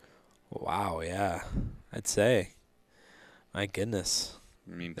 Wow, yeah. I'd say. My goodness.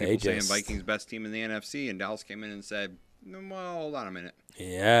 I mean, people saying Vikings best team in the NFC, and Dallas came in and said, well, hold on a minute.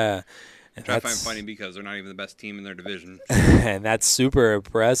 Yeah. Which I find funny because they're not even the best team in their division. And that's super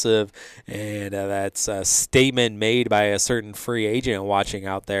impressive. And that's a statement made by a certain free agent watching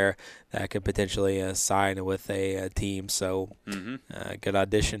out there that could potentially sign with a team. So good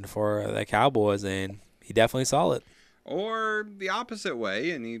audition for the Cowboys, and he definitely saw it. Or the opposite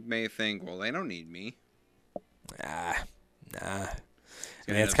way, and he may think, well, they don't need me. Nah. I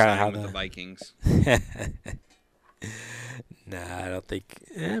mean, that's kind of how the Vikings. Nah, I don't think.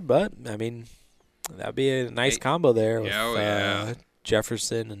 But I mean, that'd be a nice combo there with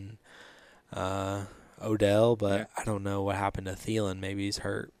Jefferson and Odell. But I don't know what happened to Thielen. Maybe he's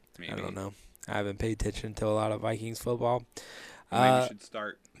hurt. I don't know. I haven't paid attention to a lot of Vikings football. Maybe you should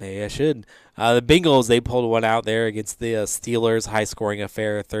start. Maybe I should. The Bengals, they pulled one out there against the Steelers. High-scoring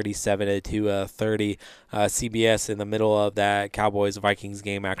affair, 37-30. CBS in the middle of that Cowboys-Vikings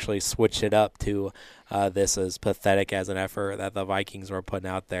game actually switched it up to this as pathetic as an effort that the Vikings were putting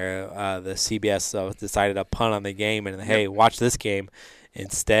out there. The CBS decided to punt on the game and, hey, watch this game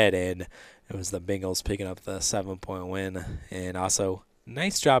instead. And it was the Bengals picking up the 7-point win. And also,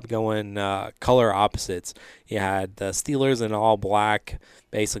 nice job going color opposites. You had the Steelers in all black,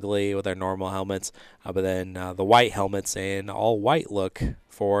 basically, with their normal helmets, but then the white helmets and all white look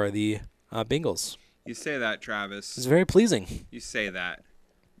for the Bengals. You say that, Travis. It's very pleasing. You say that.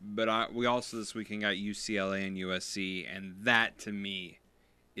 But we also this weekend got UCLA and USC, and that, to me,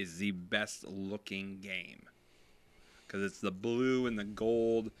 is the best-looking game. Because it's the blue and the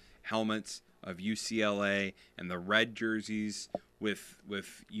gold helmets of UCLA and the red jerseys with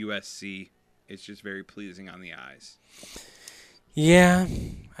USC. It's just very pleasing on the eyes. Yeah,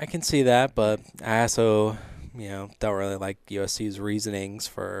 I can see that, but I also, don't really like USC's reasonings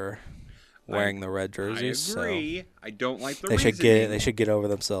for wearing the red jerseys. I agree. So I don't like the reasoning. They should get over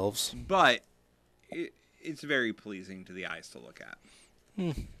themselves. But it's very pleasing to the eyes to look at.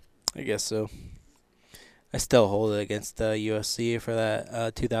 I guess so. I still hold it against USC for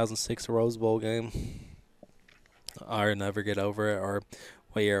that 2006 Rose Bowl game. I'll never get over it. Or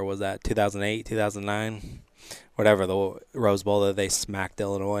what year was that? 2008, 2009? Whatever, the Rose Bowl that they smacked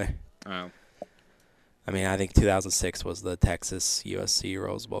Illinois. Oh. I mean, I think 2006 was the Texas USC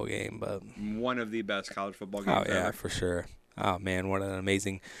Rose Bowl game, but one of the best college football games ever. Oh, yeah, for sure. Oh, man, what an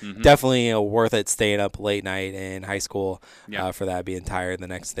amazing. Definitely worth it staying up late night in high school for that, being tired the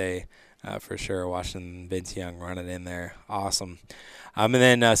next day. for sure. Watching Vince Young run it in there. Awesome. And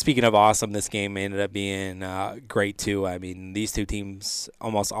then speaking of awesome, this game ended up being great too. I mean, these two teams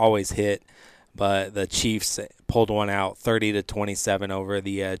almost always hit, but the Chiefs pulled one out 30-27 over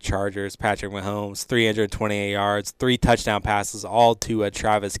the Chargers. Patrick Mahomes, 328 yards, 3 touchdown passes, all to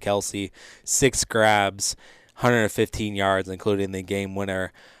Travis Kelce, 6 grabs, 115 yards, including the game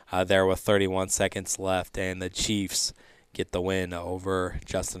winner there with 31 seconds left. And the Chiefs get the win over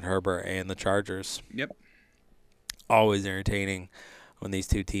Justin Herbert and the Chargers. Yep. Always entertaining when these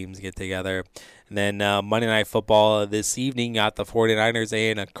two teams get together. And then Monday Night Football this evening got the 49ers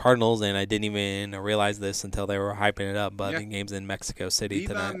and Cardinals, and I didn't even realize this until they were hyping it up, but the game's in Mexico City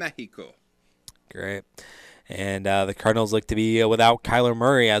tonight. Viva Mexico. Great. And the Cardinals look to be without Kyler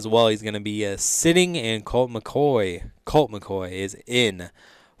Murray as well. He's going to be sitting, and Colt McCoy is in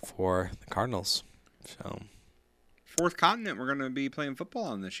for the Cardinals. So, fourth continent we're going to be playing football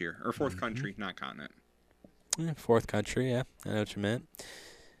on this year. Or fourth country, not continent. Fourth country, yeah. I know what you meant.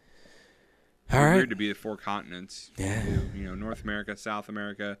 It's All right. weird to be the 4 continents. Yeah. You know, North America, South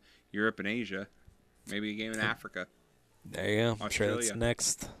America, Europe, and Asia. Maybe a game in Africa. There you go. I'm sure Australia. that's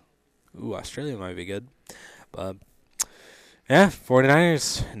next. Ooh, Australia might be good. But, yeah,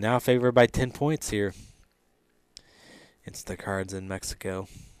 49ers now favored by 10 points here. It's the Cards in Mexico.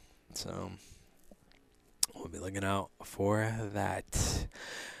 So, we'll be looking out for that.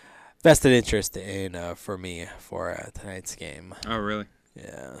 Vested interest in for me for tonight's game. Oh, really?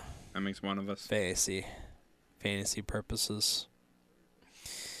 Yeah. That makes one of us. Fantasy purposes.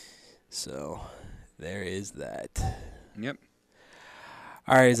 So, there is that. Yep.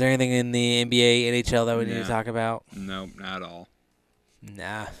 All right, is there anything in the NBA, NHL that we need to talk about? No, not at all.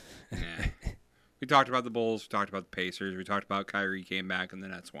 Nah. We talked about the Bulls. We talked about the Pacers. We talked about Kyrie came back and the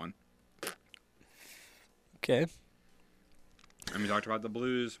Nets won. Okay. And we talked about the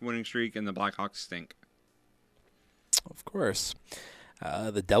Blues winning streak and the Blackhawks stink. Of course.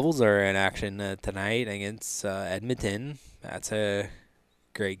 The Devils are in action tonight against Edmonton. That's a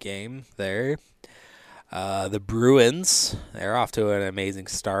great game there. The Bruins, they're off to an amazing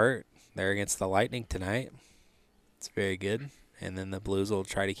start. They're against the Lightning tonight. It's very good. And then the Blues will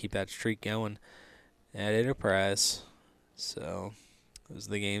try to keep that streak going at Enterprise. So those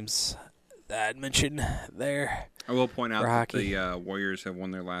are the games that I mentioned there. I will point out that the Warriors have won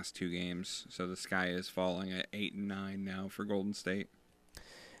their last 2 games, so the sky is falling at 8-9 now for Golden State.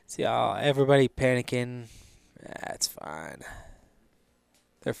 See, everybody panicking. That's fine.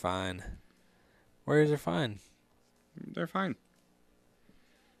 They're fine. Warriors are fine. They're fine.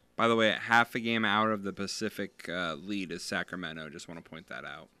 By the way, half a game out of the Pacific lead is Sacramento. Just want to point that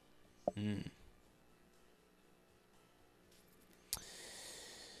out.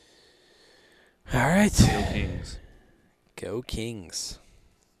 All right. Go Kings. Go Kings.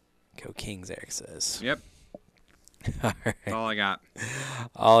 Go Kings, Eric says. Yep. All right. That's all I got.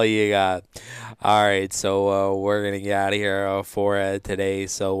 All you got. All right, so we're going to get out of here for today.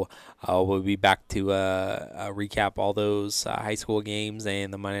 So we'll be back to recap all those high school games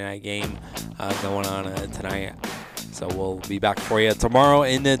and the Monday night game going on tonight. So we'll be back for you tomorrow.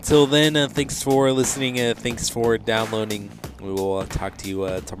 And until then, thanks for listening. Thanks for downloading. We will talk to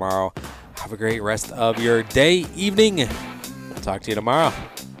you tomorrow. Have a great rest of your day, evening. We'll talk to you tomorrow.